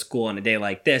expected to go to school on a day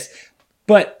like this?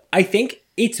 But I think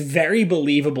it's very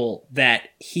believable that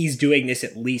he's doing this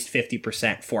at least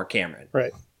 50% for Cameron.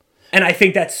 Right. And I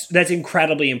think that's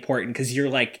incredibly important, because you're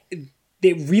like,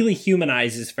 it really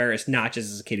humanizes Ferris, not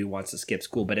just as a kid who wants to skip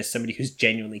school, but as somebody who's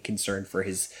genuinely concerned for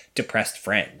his depressed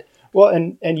friend. Well,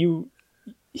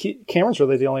 Cameron's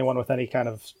really the only one with any kind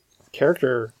of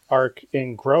character arc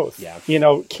in growth. Yeah.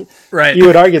 Right. You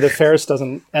would argue that Ferris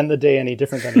doesn't end the day any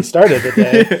different than he started the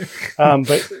day.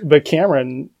 But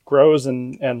Cameron grows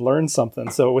and learns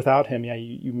something. So without him,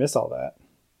 you miss all that.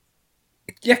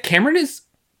 Yeah, Cameron is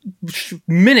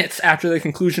minutes after the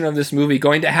conclusion of this movie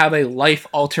going to have a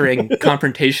life-altering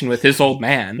confrontation with his old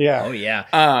man. Yeah. Oh, yeah.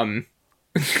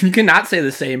 You cannot say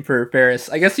the same for Ferris.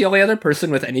 I guess the only other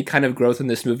person with any kind of growth in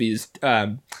this movie is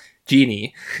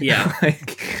Jeannie. Yeah.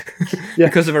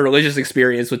 Because of a religious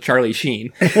experience with Charlie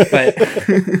Sheen. But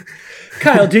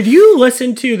Kyle, did you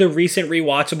listen to the recent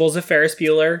rewatchables of Ferris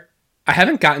Bueller? I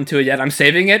haven't gotten to it yet. I'm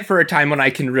saving it for a time when I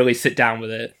can really sit down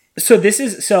with it. So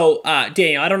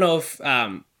Daniel, I don't know if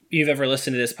you've ever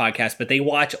listened to this podcast, but they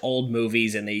watch old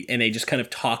movies and they just kind of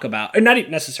talk about, or not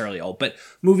necessarily old, but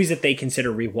movies that they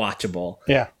consider rewatchable.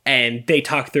 Yeah. And they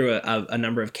talk through a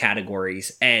number of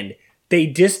categories, and they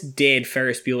just did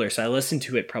Ferris Bueller. So I listened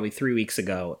to it probably 3 weeks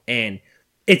ago, and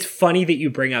it's funny that you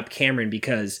bring up Cameron,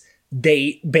 because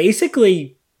they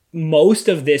basically, most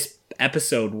of this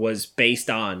episode was based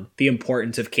on the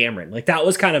importance of Cameron. Like, that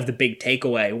was kind of the big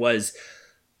takeaway, was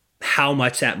how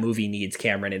much that movie needs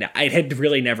Cameron. And it had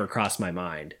really never crossed my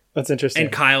mind. That's interesting.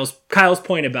 And Kyle's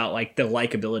point about like the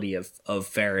likability of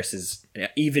Ferris is,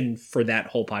 even for that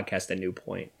whole podcast, a new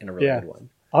point and a really good one.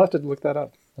 I'll have to look that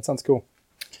up. That sounds cool.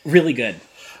 Really good.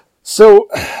 So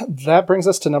that brings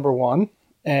us to number 1.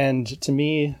 And to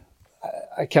me,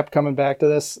 I kept coming back to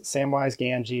this. Samwise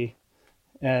Gamgee,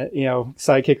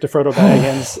 sidekick to Frodo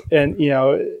Baggins. And,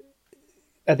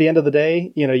 at the end of the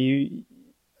day,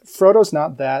 Frodo's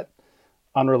not that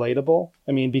unrelatable.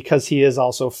 I mean, because he is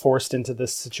also forced into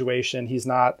this situation. He's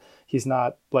not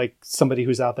like somebody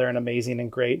who's out there and amazing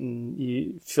and great, and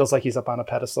he feels like he's up on a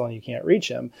pedestal and you can't reach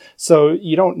him. So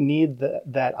you don't need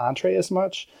that entree as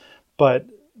much, but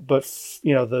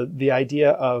the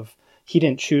idea of, he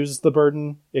didn't choose the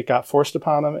burden, it got forced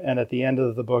upon him. And at the end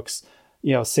of the books,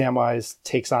 Samwise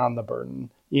takes on the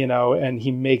burden, and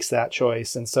he makes that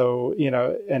choice. And so,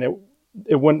 and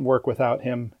it wouldn't work without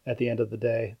him at the end of the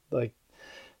day. Like,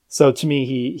 so to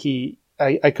me,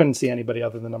 I couldn't see anybody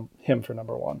other than him for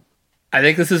number 1. I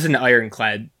think this is an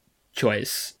ironclad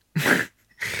choice.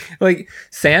 Like,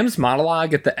 Sam's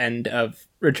monologue at the end of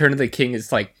Return of the King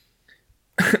is like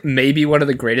maybe one of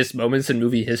the greatest moments in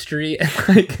movie history. And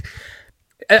like,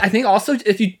 I think also,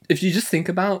 if you just think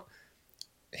about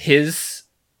his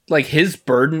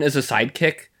burden as a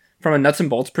sidekick from a nuts and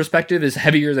bolts perspective is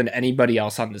heavier than anybody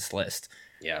else on this list.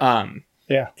 Yeah.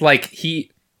 Like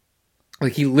he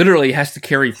literally has to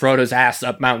carry Frodo's ass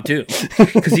up Mount Doom,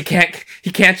 because he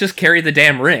can't just carry the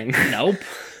damn ring. Nope.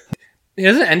 He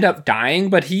doesn't end up dying,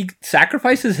 but he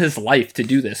sacrifices his life to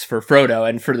do this for Frodo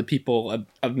and for the people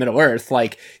of Middle Earth.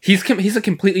 Like, he's a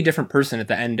completely different person at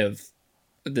the end of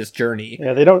this journey.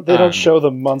 Yeah, they don't show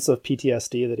the months of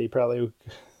PTSD that he probably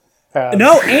has.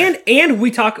 No, and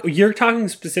you're talking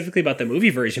specifically about the movie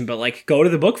version, but like, go to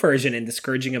the book version in The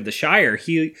Scourging of the Shire.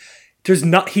 He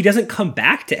doesn't come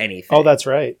back to anything. Oh, that's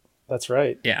right.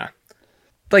 Yeah.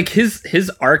 Like,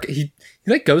 his arc, he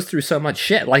like goes through so much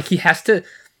shit. Like, he has to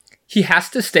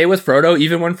stay with Frodo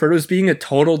even when Frodo's being a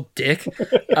total dick.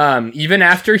 Even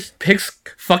after he picks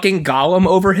fucking Gollum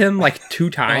over him like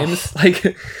 2 times.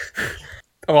 Like,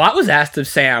 a lot was asked of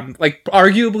Sam, like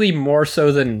arguably more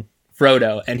so than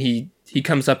Frodo, and he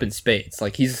comes up in spades.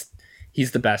 Like, he's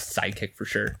the best sidekick for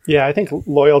sure. Yeah, I think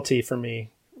loyalty for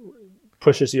me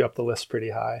pushes you up the list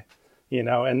pretty high,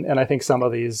 and I think some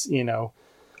of these,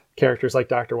 characters like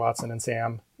Dr. Watson and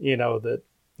Sam, that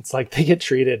it's like they get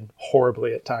treated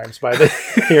horribly at times by the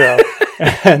hero,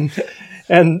 and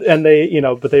they,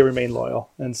 but they remain loyal.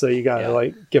 And so you gotta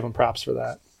like give them props for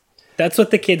that. That's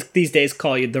what the kids these days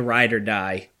call you, the ride or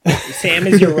die. Sam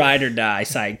is your ride or die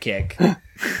sidekick.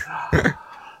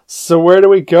 So where do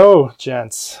we go,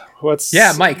 gents?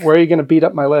 Mike, where are you going to beat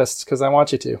up my list? Because I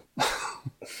want you to.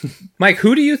 Mike,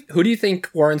 who do you think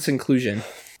warrants inclusion?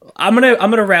 I'm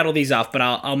gonna rattle these off, but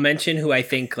I'll mention who I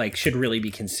think like should really be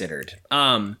considered.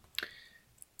 So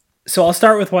I'll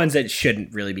start with ones that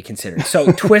shouldn't really be considered.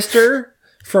 So Twister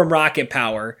from Rocket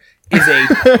Power is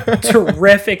a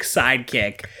terrific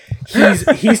sidekick.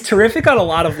 He's terrific on a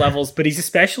lot of levels, but he's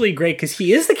especially great because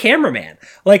he is the cameraman.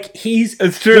 Like,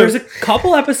 it's true. There's a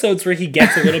couple episodes where he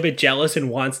gets a little bit jealous and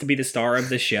wants to be the star of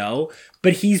the show,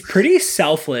 but he's pretty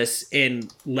selfless in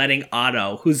letting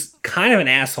Otto, who's kind of an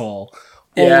asshole,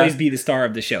 always be the star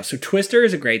of the show. So Twister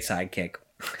is a great sidekick.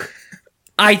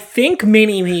 I think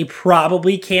Mini-Me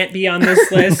probably can't be on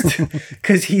this list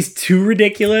because he's too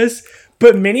ridiculous,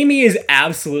 but Mini-Me is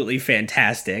absolutely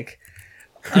fantastic.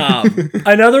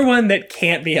 Another one that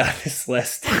can't be on this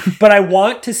list, but I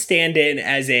want to stand in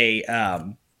as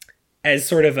as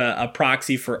sort of a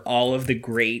proxy for all of the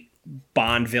great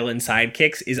Bond villain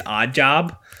sidekicks is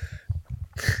Oddjob.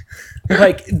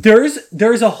 Like,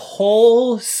 there's a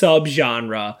whole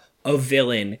subgenre of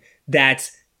villain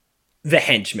that's the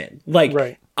henchman. Like,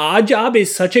 right. Oddjob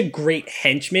is such a great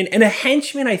henchman, and a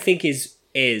henchman I think is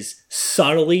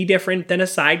subtly different than a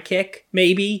sidekick,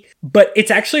 maybe, but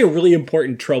it's actually a really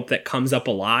important trope that comes up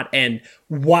a lot, and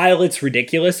while it's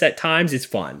ridiculous at times, it's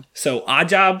fun. So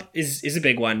Oddjob is a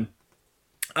big one.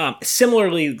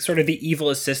 Similarly, sort of the evil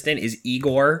assistant is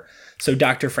Igor, so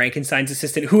Dr. Frankenstein's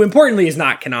assistant, who importantly is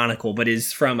not canonical, but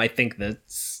is from, I think,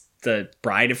 the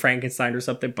Bride of Frankenstein or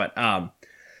something, but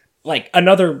like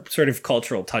another sort of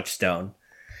cultural touchstone.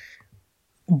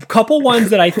 Couple ones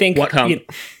that I think, What hump?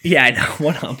 Yeah, I know,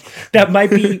 what hump that might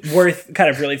be worth kind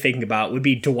of really thinking about would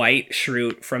be Dwight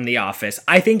Schrute from The Office.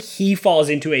 I think he falls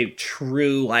into a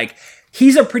true, like,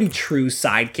 he's a pretty true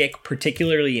sidekick,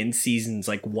 particularly in seasons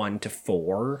like 1 to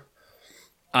 4.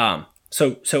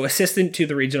 So assistant to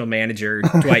the regional manager,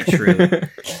 Dwight Schrute.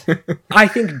 I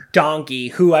think Donkey,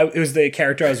 it was the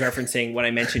character I was referencing when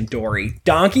I mentioned Dory.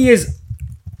 Donkey is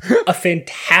a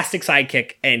fantastic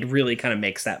sidekick and really kind of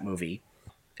makes that movie.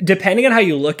 Depending on how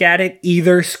you look at it,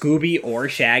 either Scooby or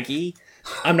Shaggy.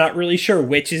 I'm not really sure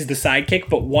which is the sidekick,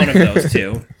 but one of those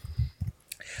two.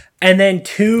 And then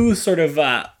 2 sort of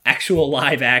actual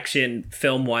live action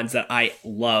film ones that I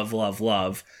love, love,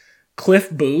 love.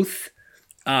 Cliff Booth.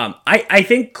 I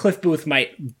think Cliff Booth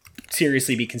might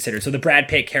seriously be considered. So the Brad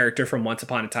Pitt character from Once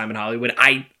Upon a Time in Hollywood,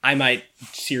 I might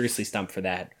seriously stump for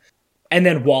that. And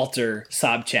then Walter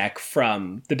Sobchak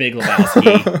from The Big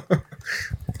Lebowski.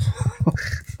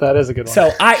 That is a good one.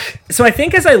 So I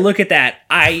think as I look at that,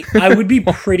 I would be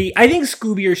pretty. I think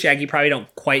Scooby or Shaggy probably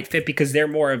don't quite fit because they're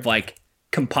more of like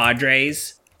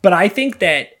compadres. But I think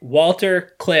that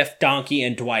Walter, Cliff, Donkey,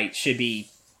 and Dwight should be,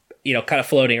 kind of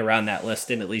floating around that list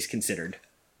and at least considered.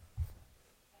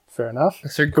 Fair enough.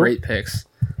 Those are great picks.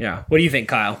 Yeah. What do you think,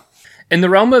 Kyle? In the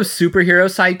realm of superhero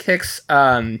sidekicks,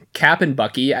 Cap and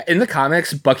Bucky. In the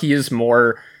comics, Bucky is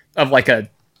more of like a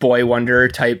boy wonder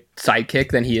type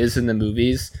sidekick than he is in the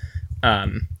movies.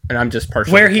 And I'm just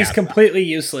partial. Where he's completely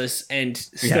useless and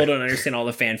still don't understand all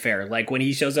the fanfare. Like when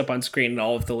he shows up on screen and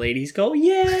all of the ladies go,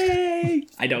 "Yay!"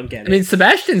 I don't get it. I mean,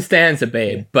 Sebastian Stan's a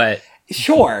babe, but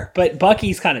sure, but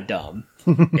Bucky's kind of dumb.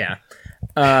 Yeah.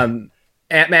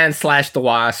 Ant-Man / the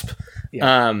Wasp.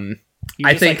 Yeah. You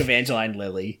I just think like Evangeline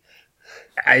Lilly.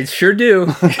 I sure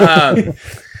do.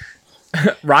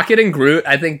 Rocket and Groot.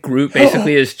 I think Groot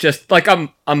basically is just like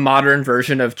a modern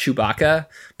version of Chewbacca,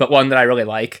 but one that I really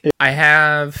like. I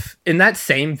have, in that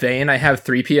same vein, I have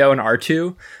 3PO and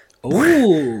R2.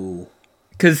 Ooh.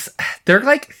 Because they're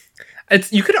like,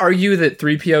 you could argue that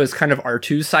 3PO is kind of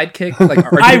R2's sidekick. Like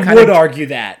R2 I would argue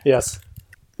that. Yes.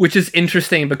 Which is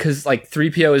interesting because like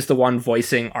 3PO is the one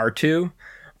voicing R2.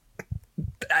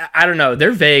 I don't know.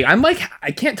 They're vague. I'm like,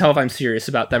 I can't tell if I'm serious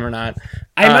about them or not.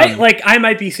 I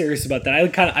might be serious about that.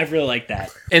 I really like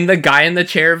that. In the guy in the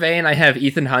chair vein, I have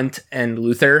Ethan Hunt and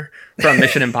Luther from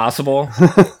Mission Impossible.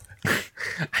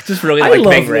 I just really like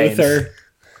Big Brains. Luther.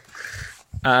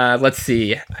 Let's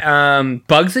see.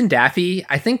 Bugs and Daffy.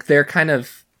 I think they're kind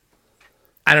of,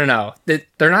 I don't know.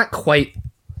 They're not quite.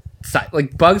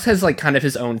 Like Bugs has like kind of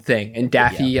his own thing, and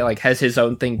Daffy like has his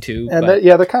own thing too. And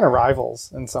they're kind of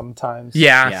rivals, and sometimes.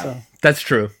 Yeah, so. That's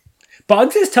true.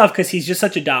 Bugs is tough because he's just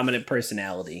such a dominant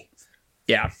personality.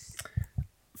 Yeah.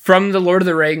 From the Lord of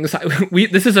the Rings,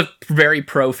 this is a very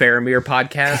pro Faramir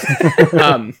podcast,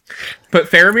 but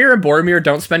Faramir and Boromir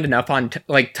don't spend enough on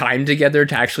time together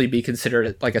to actually be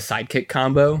considered like a sidekick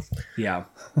combo. Yeah.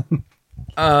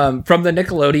 From the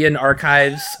Nickelodeon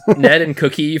archives, Ned and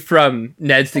Cookie from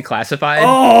Ned's Declassified.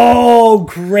 Oh,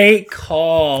 great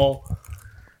call.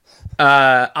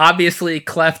 Obviously,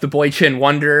 Clef the Boy Chin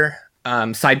Wonder,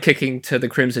 sidekicking to the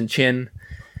Crimson Chin.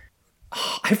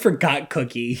 Oh, I forgot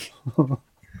Cookie.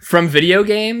 From video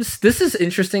games, this is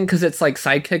interesting because it's like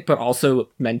sidekick but also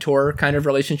mentor kind of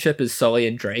relationship is Sully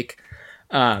and Drake.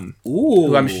 Ooh.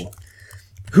 Not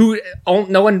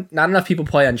enough people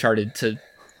play Uncharted to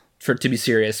be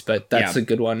serious, but that's a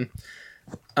good one.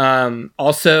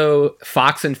 Also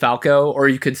Fox and Falco, or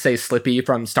you could say Slippy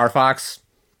from Star Fox.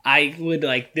 I would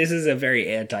this is a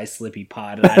very anti-Slippy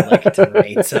pod, and I'd like it to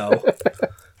rate, so.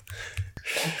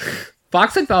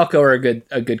 Fox and Falco are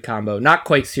a good combo. Not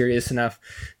quite serious enough.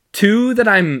 2 that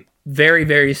I'm very,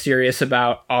 very serious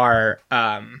about are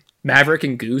Maverick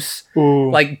and Goose.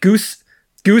 Ooh. Like Goose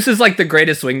is like the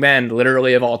greatest wingman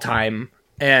literally of all time,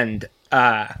 and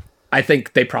I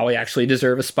think they probably actually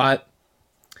deserve a spot.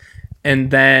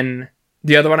 And then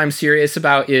the other one I'm serious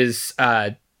about is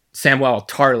Samwell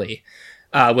Tarly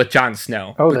with Jon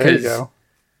Snow. Oh, there you go.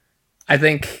 I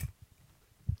think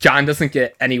Jon doesn't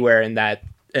get anywhere in that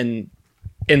in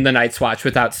the Night's Watch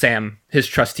without Sam, his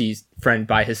trusty friend,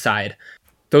 by his side.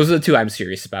 Those are the 2 I'm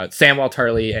serious about. Samwell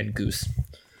Tarly and Goose.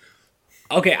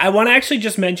 Okay, I want to actually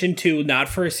just mention 2, not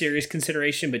for a serious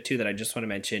consideration, but 2 that I just want to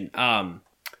mention.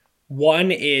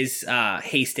 One is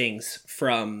Hastings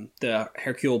from the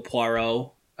Hercule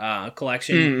Poirot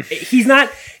collection. He's not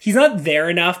there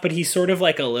enough, but he's sort of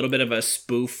like a little bit of a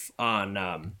spoof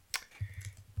on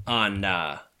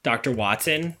Dr.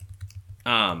 Watson.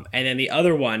 And then the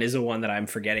other one is the one that I'm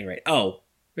forgetting right. Oh,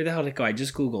 where the hell did it go? I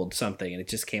just Googled something and it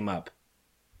just came up.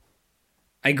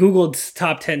 I googled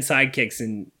top 10 sidekicks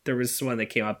and there was one that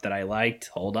came up that I liked.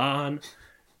 Hold on.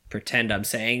 Pretend I'm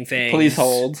saying things. Please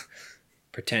hold.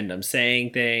 Pretend I'm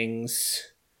saying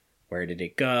things. Where did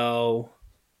it go?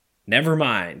 Never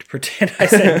mind. Pretend I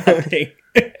said nothing.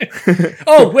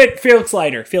 Oh, wait, Felix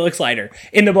Leiter.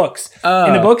 In the books.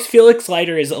 In the books, Felix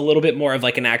Leiter is a little bit more of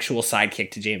like an actual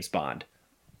sidekick to James Bond.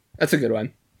 That's a good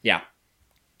one. Yeah.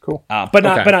 Cool. But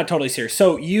not totally serious.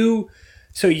 So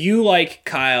you like,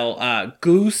 Kyle,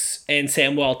 Goose and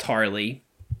Samuel Tarly.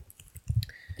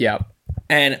 Yeah.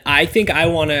 And I think I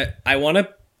wanna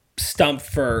stump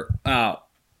for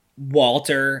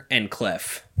Walter and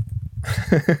Cliff.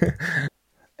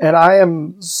 And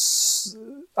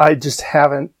I just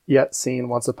haven't yet seen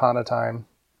Once Upon a Time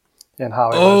in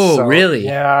Hollywood. Oh, so, really?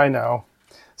 Yeah, I know.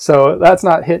 So that's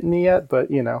not hitting me yet,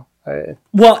 but you know.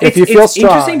 It's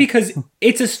interesting because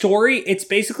it's a story. It's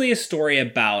basically a story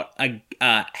about a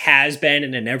has-been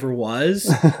and a never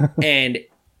was. And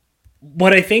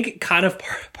what I think kind of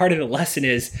part of the lesson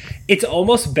is it's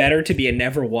almost better to be a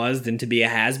never was than to be a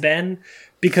has-been,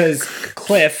 because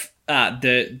Cliff,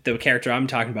 the character I'm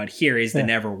talking about here, is the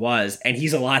never was, and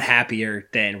he's a lot happier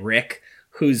than Rick,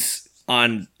 who's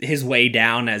on his way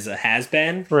down as a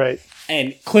has-been. Right.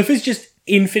 And Cliff is just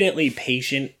infinitely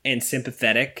patient and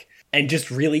sympathetic and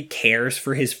just really cares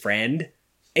for his friend.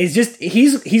 It's just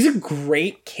he's a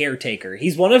great caretaker.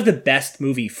 He's one of the best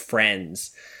movie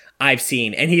friends I've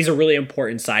seen, and he's a really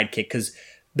important sidekick because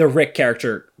the Rick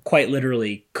character quite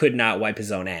literally could not wipe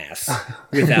his own ass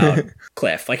without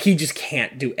Cliff. Like, he just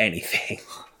can't do anything.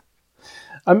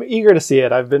 I'm eager to see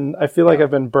it. I feel like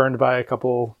I've been burned by a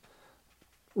couple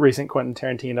recent Quentin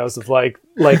Tarantinos of like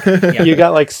you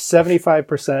got like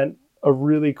 75% a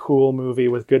really cool movie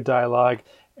with good dialogue,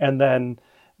 and then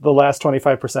the last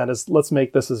 25% is let's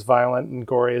make this as violent and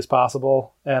gory as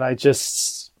possible. And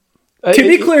to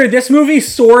be clear, this movie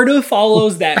sort of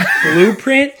follows that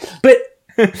blueprint, but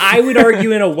I would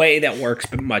argue in a way that works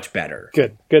much better.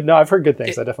 Good. No, I've heard good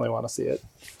things. I definitely want to see it.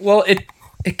 Well,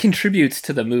 it contributes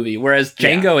to the movie, whereas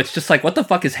Django, it's just like, what the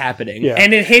fuck is happening? Yeah.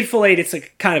 And in Hateful Eight, it's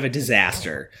like kind of a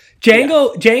disaster.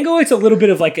 Django, it's a little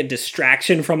bit of like a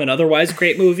distraction from an otherwise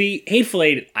great movie. Hateful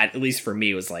Eight, at least for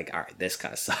me, was like, all right, this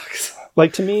kind of sucks.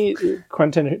 Like, to me,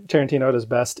 Quentin Tarantino at his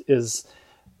best is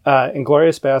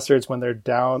Inglourious Bastards, when they're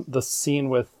down, the scene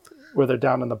where they're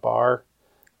down in the bar.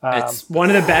 It's one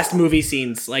of the best movie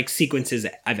scenes, like sequences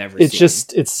I've ever seen.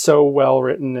 It's so well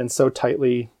written and so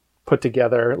tightly put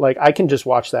together. Like, I can just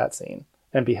watch that scene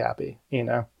and be happy, you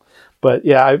know? But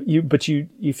yeah,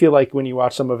 you feel like when you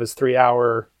watch some of his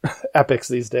 3-hour epics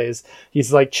these days,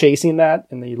 he's like chasing that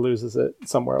and then he loses it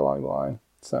somewhere along the line.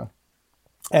 So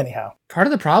anyhow, part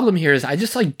of the problem here is I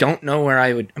just like don't know where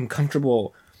I'm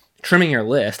comfortable trimming your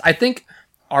list. I think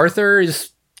Arthur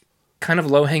is kind of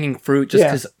low hanging fruit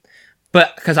just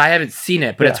because I haven't seen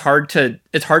it, but it's hard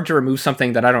to remove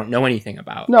something that I don't know anything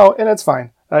about. No, and it's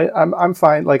fine. I'm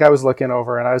fine. Like, I was looking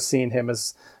over and I was seeing him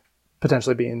as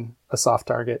potentially being a soft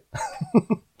target.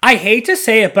 I hate to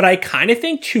say it, but I kind of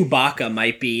think Chewbacca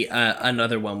might be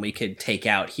another one we could take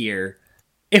out here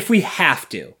if we have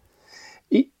to.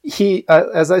 He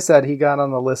as I said, he got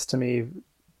on the list to me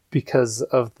because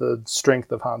of the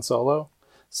strength of Han Solo.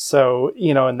 So,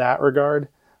 you know, in that regard,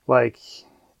 like,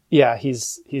 yeah,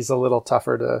 he's a little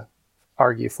tougher to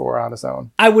argue for on his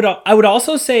own. I would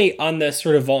also say on the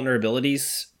sort of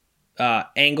vulnerabilities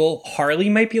angle, Harley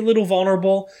might be a little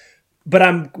vulnerable, but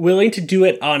I'm willing to do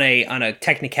it on a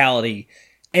technicality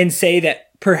and say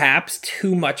that perhaps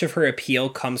too much of her appeal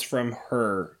comes from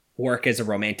her work as a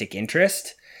romantic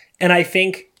interest. And I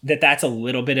think that that's a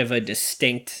little bit of a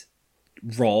distinct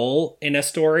role in a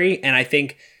story. And I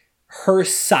think her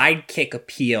sidekick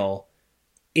appeal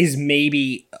is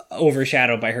maybe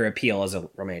overshadowed by her appeal as a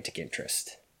romantic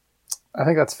interest. I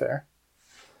think that's fair.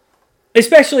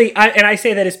 Especially, I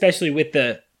say that especially with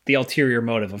the ulterior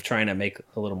motive of trying to make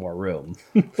a little more room.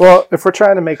 Well, if we're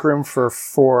trying to make room for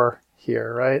 4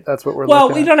 here, right? That's what we're looking at.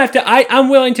 Well, we don't have to. I'm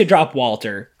willing to drop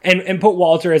Walter and put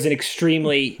Walter as an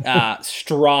extremely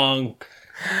strong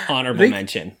honorable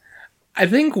mention. I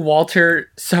think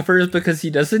Walter suffers because he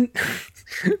doesn't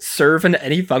serve in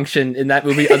any function in that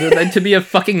movie other than to be a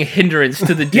fucking hindrance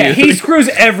to the dude. Yeah, he screws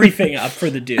everything up for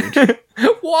the dude.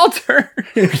 Walter!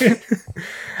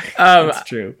 That's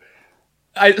true.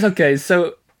 Okay,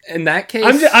 so in that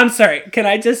case... I'm sorry, can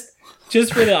I just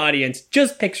for the audience,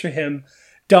 just picture him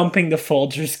dumping the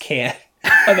Folgers can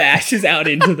of ashes out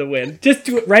into the wind. Just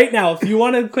do it right now. If you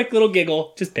want a quick little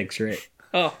giggle, just picture it.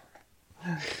 Oh.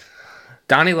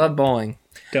 Donnie loved bowling.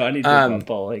 Donnie loved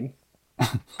bowling.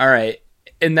 All right.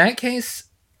 In that case,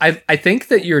 I think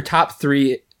that your top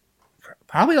 3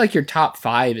 probably like your top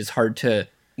 5 is hard to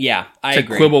Yeah, I to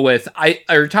agree. quibble with.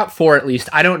 Or top 4 at least.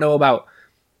 I don't know about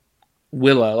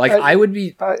Willow. Like I would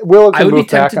be. Willow I can would be move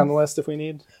back tempted- on the list if we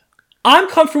need. I'm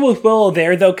comfortable with Willow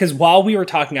there, though, because while we were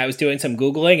talking, I was doing some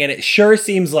Googling, and it sure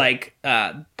seems like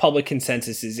public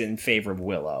consensus is in favor of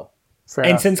Willow. Fair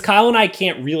And enough. since Kyle and I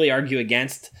can't really argue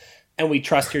against, and we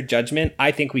trust your judgment,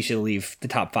 I think we should leave the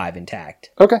top 5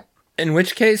 intact. Okay. In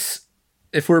which case,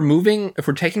 if we're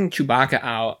taking Chewbacca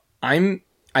out, I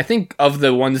think of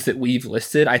the ones that we've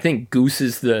listed, I think Goose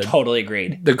is Totally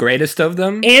agreed. the greatest of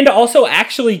them. And also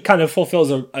actually kind of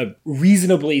fulfills a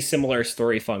reasonably similar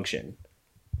story function.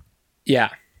 Yeah.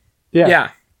 Yeah. Yeah,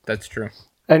 that's true.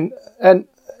 And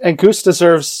Goose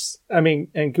deserves. I mean,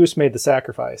 and Goose made the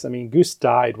sacrifice. I mean, Goose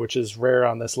died, which is rare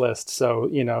on this list. So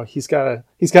he's got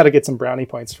to get some brownie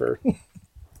points for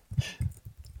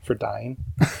for dying.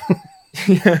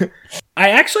 I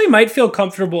actually might feel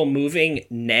comfortable moving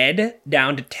Ned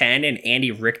down to 10 and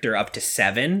Andy Richter up to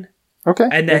 7. Okay.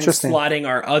 And then Interesting. slotting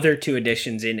our other 2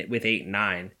 additions in with 8 and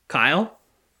 9. Kyle?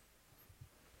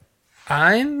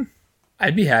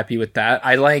 I'd be happy with that.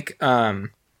 I like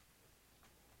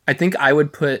I think I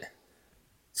would put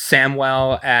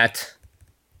Samwell at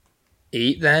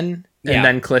 8 then, and Yeah.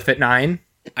 then Cliff at 9.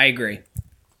 I agree.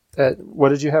 What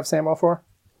did you have Samuel for?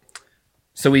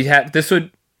 So we have this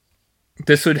would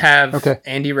have Okay.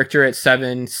 Andy Richter at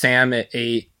 7, Sam at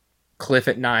 8, Cliff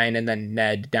at 9, and then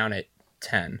Ned down at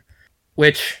 10.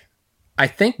 Which I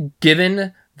think,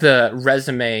 given the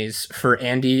resumes for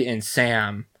Andy and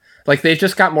Sam, like they've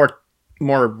just got more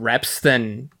reps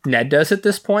than Ned does at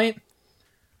this point.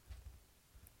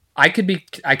 I could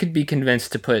be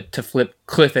convinced to flip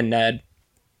Cliff and Ned.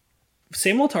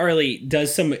 Samuel Tarly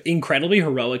does some incredibly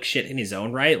heroic shit in his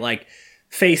own right, like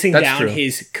facing That's down true.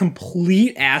 his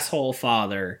complete asshole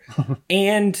father.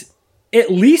 And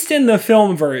at least in the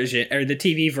film version, or the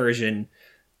TV version,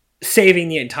 saving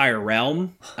the entire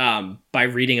realm by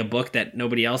reading a book that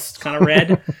nobody else kind of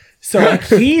read. So like,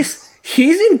 he's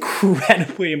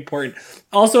incredibly important.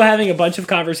 Also having a bunch of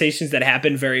conversations that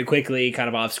happen very quickly, kind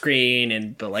of off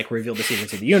screen, but like reveal the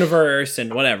secrets of the universe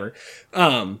and whatever.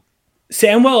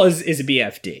 Samwell is a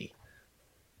BFD.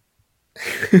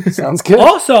 Sounds good.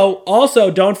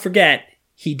 Also, don't forget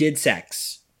he did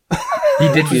sex. He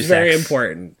did Which do is very sex.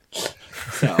 important.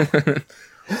 So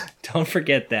don't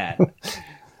forget that.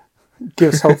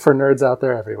 Gives hope for nerds out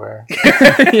there everywhere.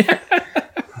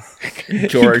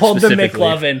 George He pulled the specifically.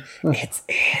 McLovin. It's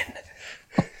in.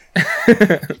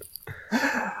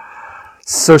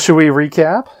 So should we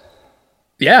recap?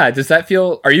 Yeah, does that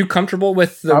feel... Are you comfortable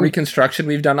with the I'm- reconstruction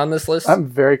we've done on this list? I'm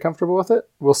very comfortable with it.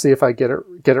 We'll see if I get it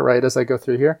right as I go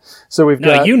through here. So we've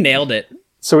No, got you nailed it.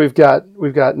 So we've got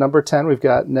number 10. We've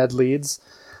got Ned Leeds,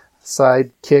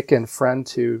 sidekick and friend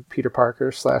to Peter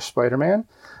Parker / Spider-Man.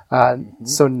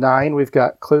 So 9, we've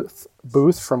got Cliff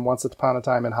Booth from Once Upon a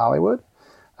Time in Hollywood.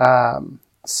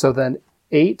 So then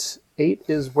 8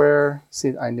 is where.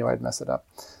 See, I knew I'd mess it up.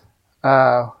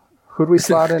 Who'd we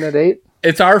slot in at 8?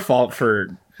 It's our fault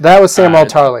for... That was Samwell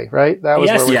Tarly, right? That was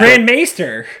Yes, where we Grand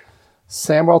Maester.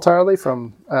 Samwell Tarly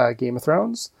from Game of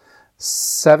Thrones.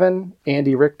 7,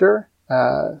 Andy Richter,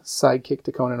 sidekick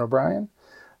to Conan O'Brien.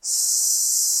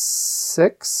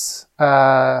 6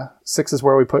 is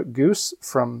where we put Goose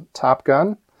from Top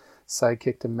Gun,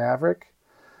 sidekick to Maverick.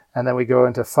 And then we go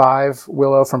into 5,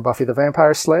 Willow from Buffy the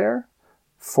Vampire Slayer.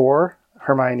 4,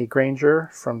 Hermione Granger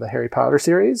from the Harry Potter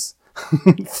series.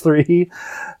 3,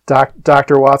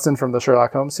 Dr. Watson from the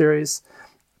Sherlock Holmes series.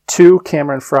 2,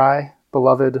 Cameron Fry,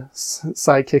 beloved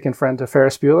sidekick and friend to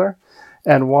Ferris Bueller.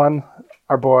 And 1,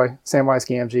 our boy, Samwise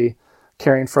Gamgee,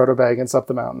 carrying Frodo Baggins up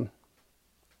the mountain.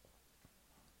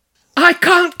 I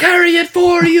can't carry it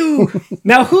for you!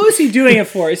 Now, who is he doing it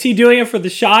for? Is he doing it for the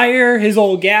Shire, his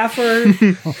old gaffer?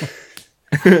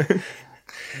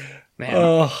 Man.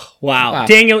 Oh, wow. Wow.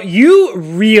 Daniel, you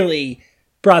really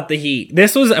brought the heat.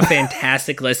 This was a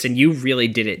fantastic list, and you really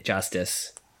did it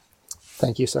justice.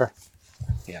 Thank you, sir.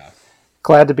 Yeah.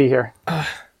 Glad to be here.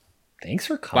 Thanks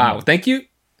for coming. Wow, thank you.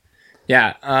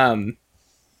 Yeah,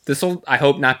 this will, I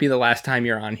hope, not be the last time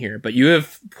you're on here, but you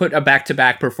have put a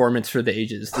back-to-back performance for the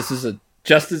ages. This is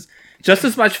just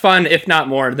as much fun, if not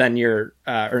more, than your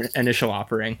initial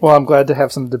offering. Well, I'm glad to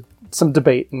have some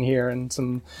debate in here and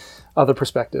some other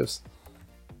perspectives.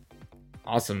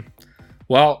 Awesome.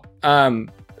 Well,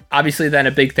 obviously then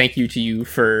a big thank you to you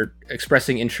for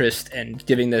expressing interest and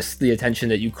giving this the attention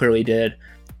that you clearly did.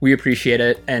 We appreciate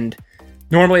it. And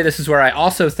normally this is where I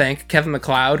also thank Kevin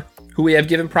MacLeod, who we have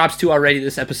given props to already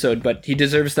this episode, but he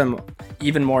deserves them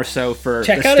even more so for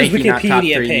Check the out his Stanky Not Top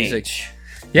Wikipedia 3 page. music.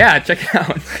 Yeah, check it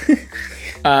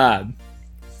out.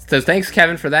 So thanks,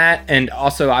 Kevin, for that. And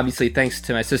also, obviously, thanks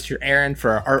to my sister, Erin,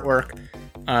 for our artwork.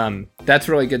 That's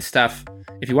really good stuff.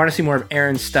 If you want to see more of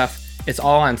Erin's stuff, it's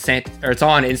all on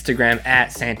Instagram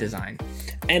at SantDesign.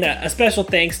 And a special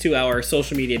thanks to our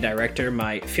social media director,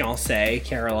 my fiancée,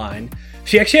 Caroline.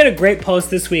 She actually had a great post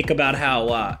this week about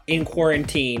how in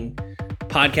quarantine,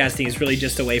 podcasting is really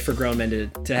just a way for grown men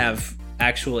to have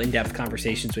actual in-depth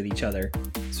conversations with each other.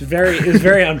 It was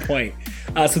very on point.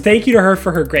 So thank you to her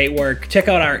for her great work. Check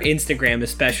out our Instagram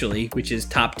especially, which is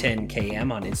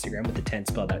top10km on Instagram with the 10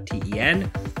 spelled out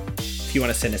TEN. If you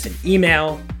want to send us an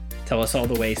email, tell us all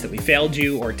the ways that we failed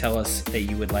you, or tell us that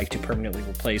you would like to permanently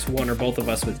replace one or both of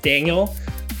us with Daniel,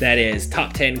 that is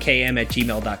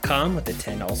top10km@gmail.com with the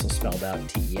 10 also spelled out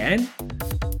TEN.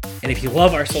 And if you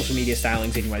love our social media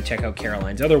stylings and you want to check out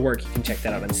Caroline's other work, you can check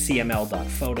that out on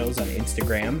cml.photos on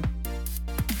Instagram.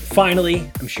 Finally,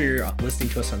 I'm sure you're listening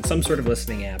to us on some sort of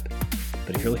listening app,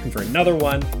 but if you're looking for another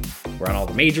one, we're on all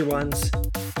the major ones: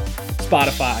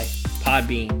 Spotify,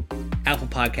 Podbean, Apple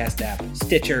Podcast app,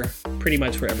 Stitcher, pretty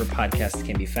much wherever podcasts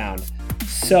can be found.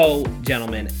 So,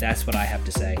 gentlemen, that's what I have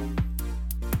to say.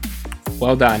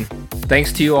 Well done.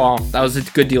 Thanks to you all. That was a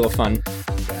good deal of fun.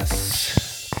 Yes.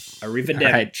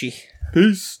 Arrivederci.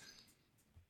 Peace.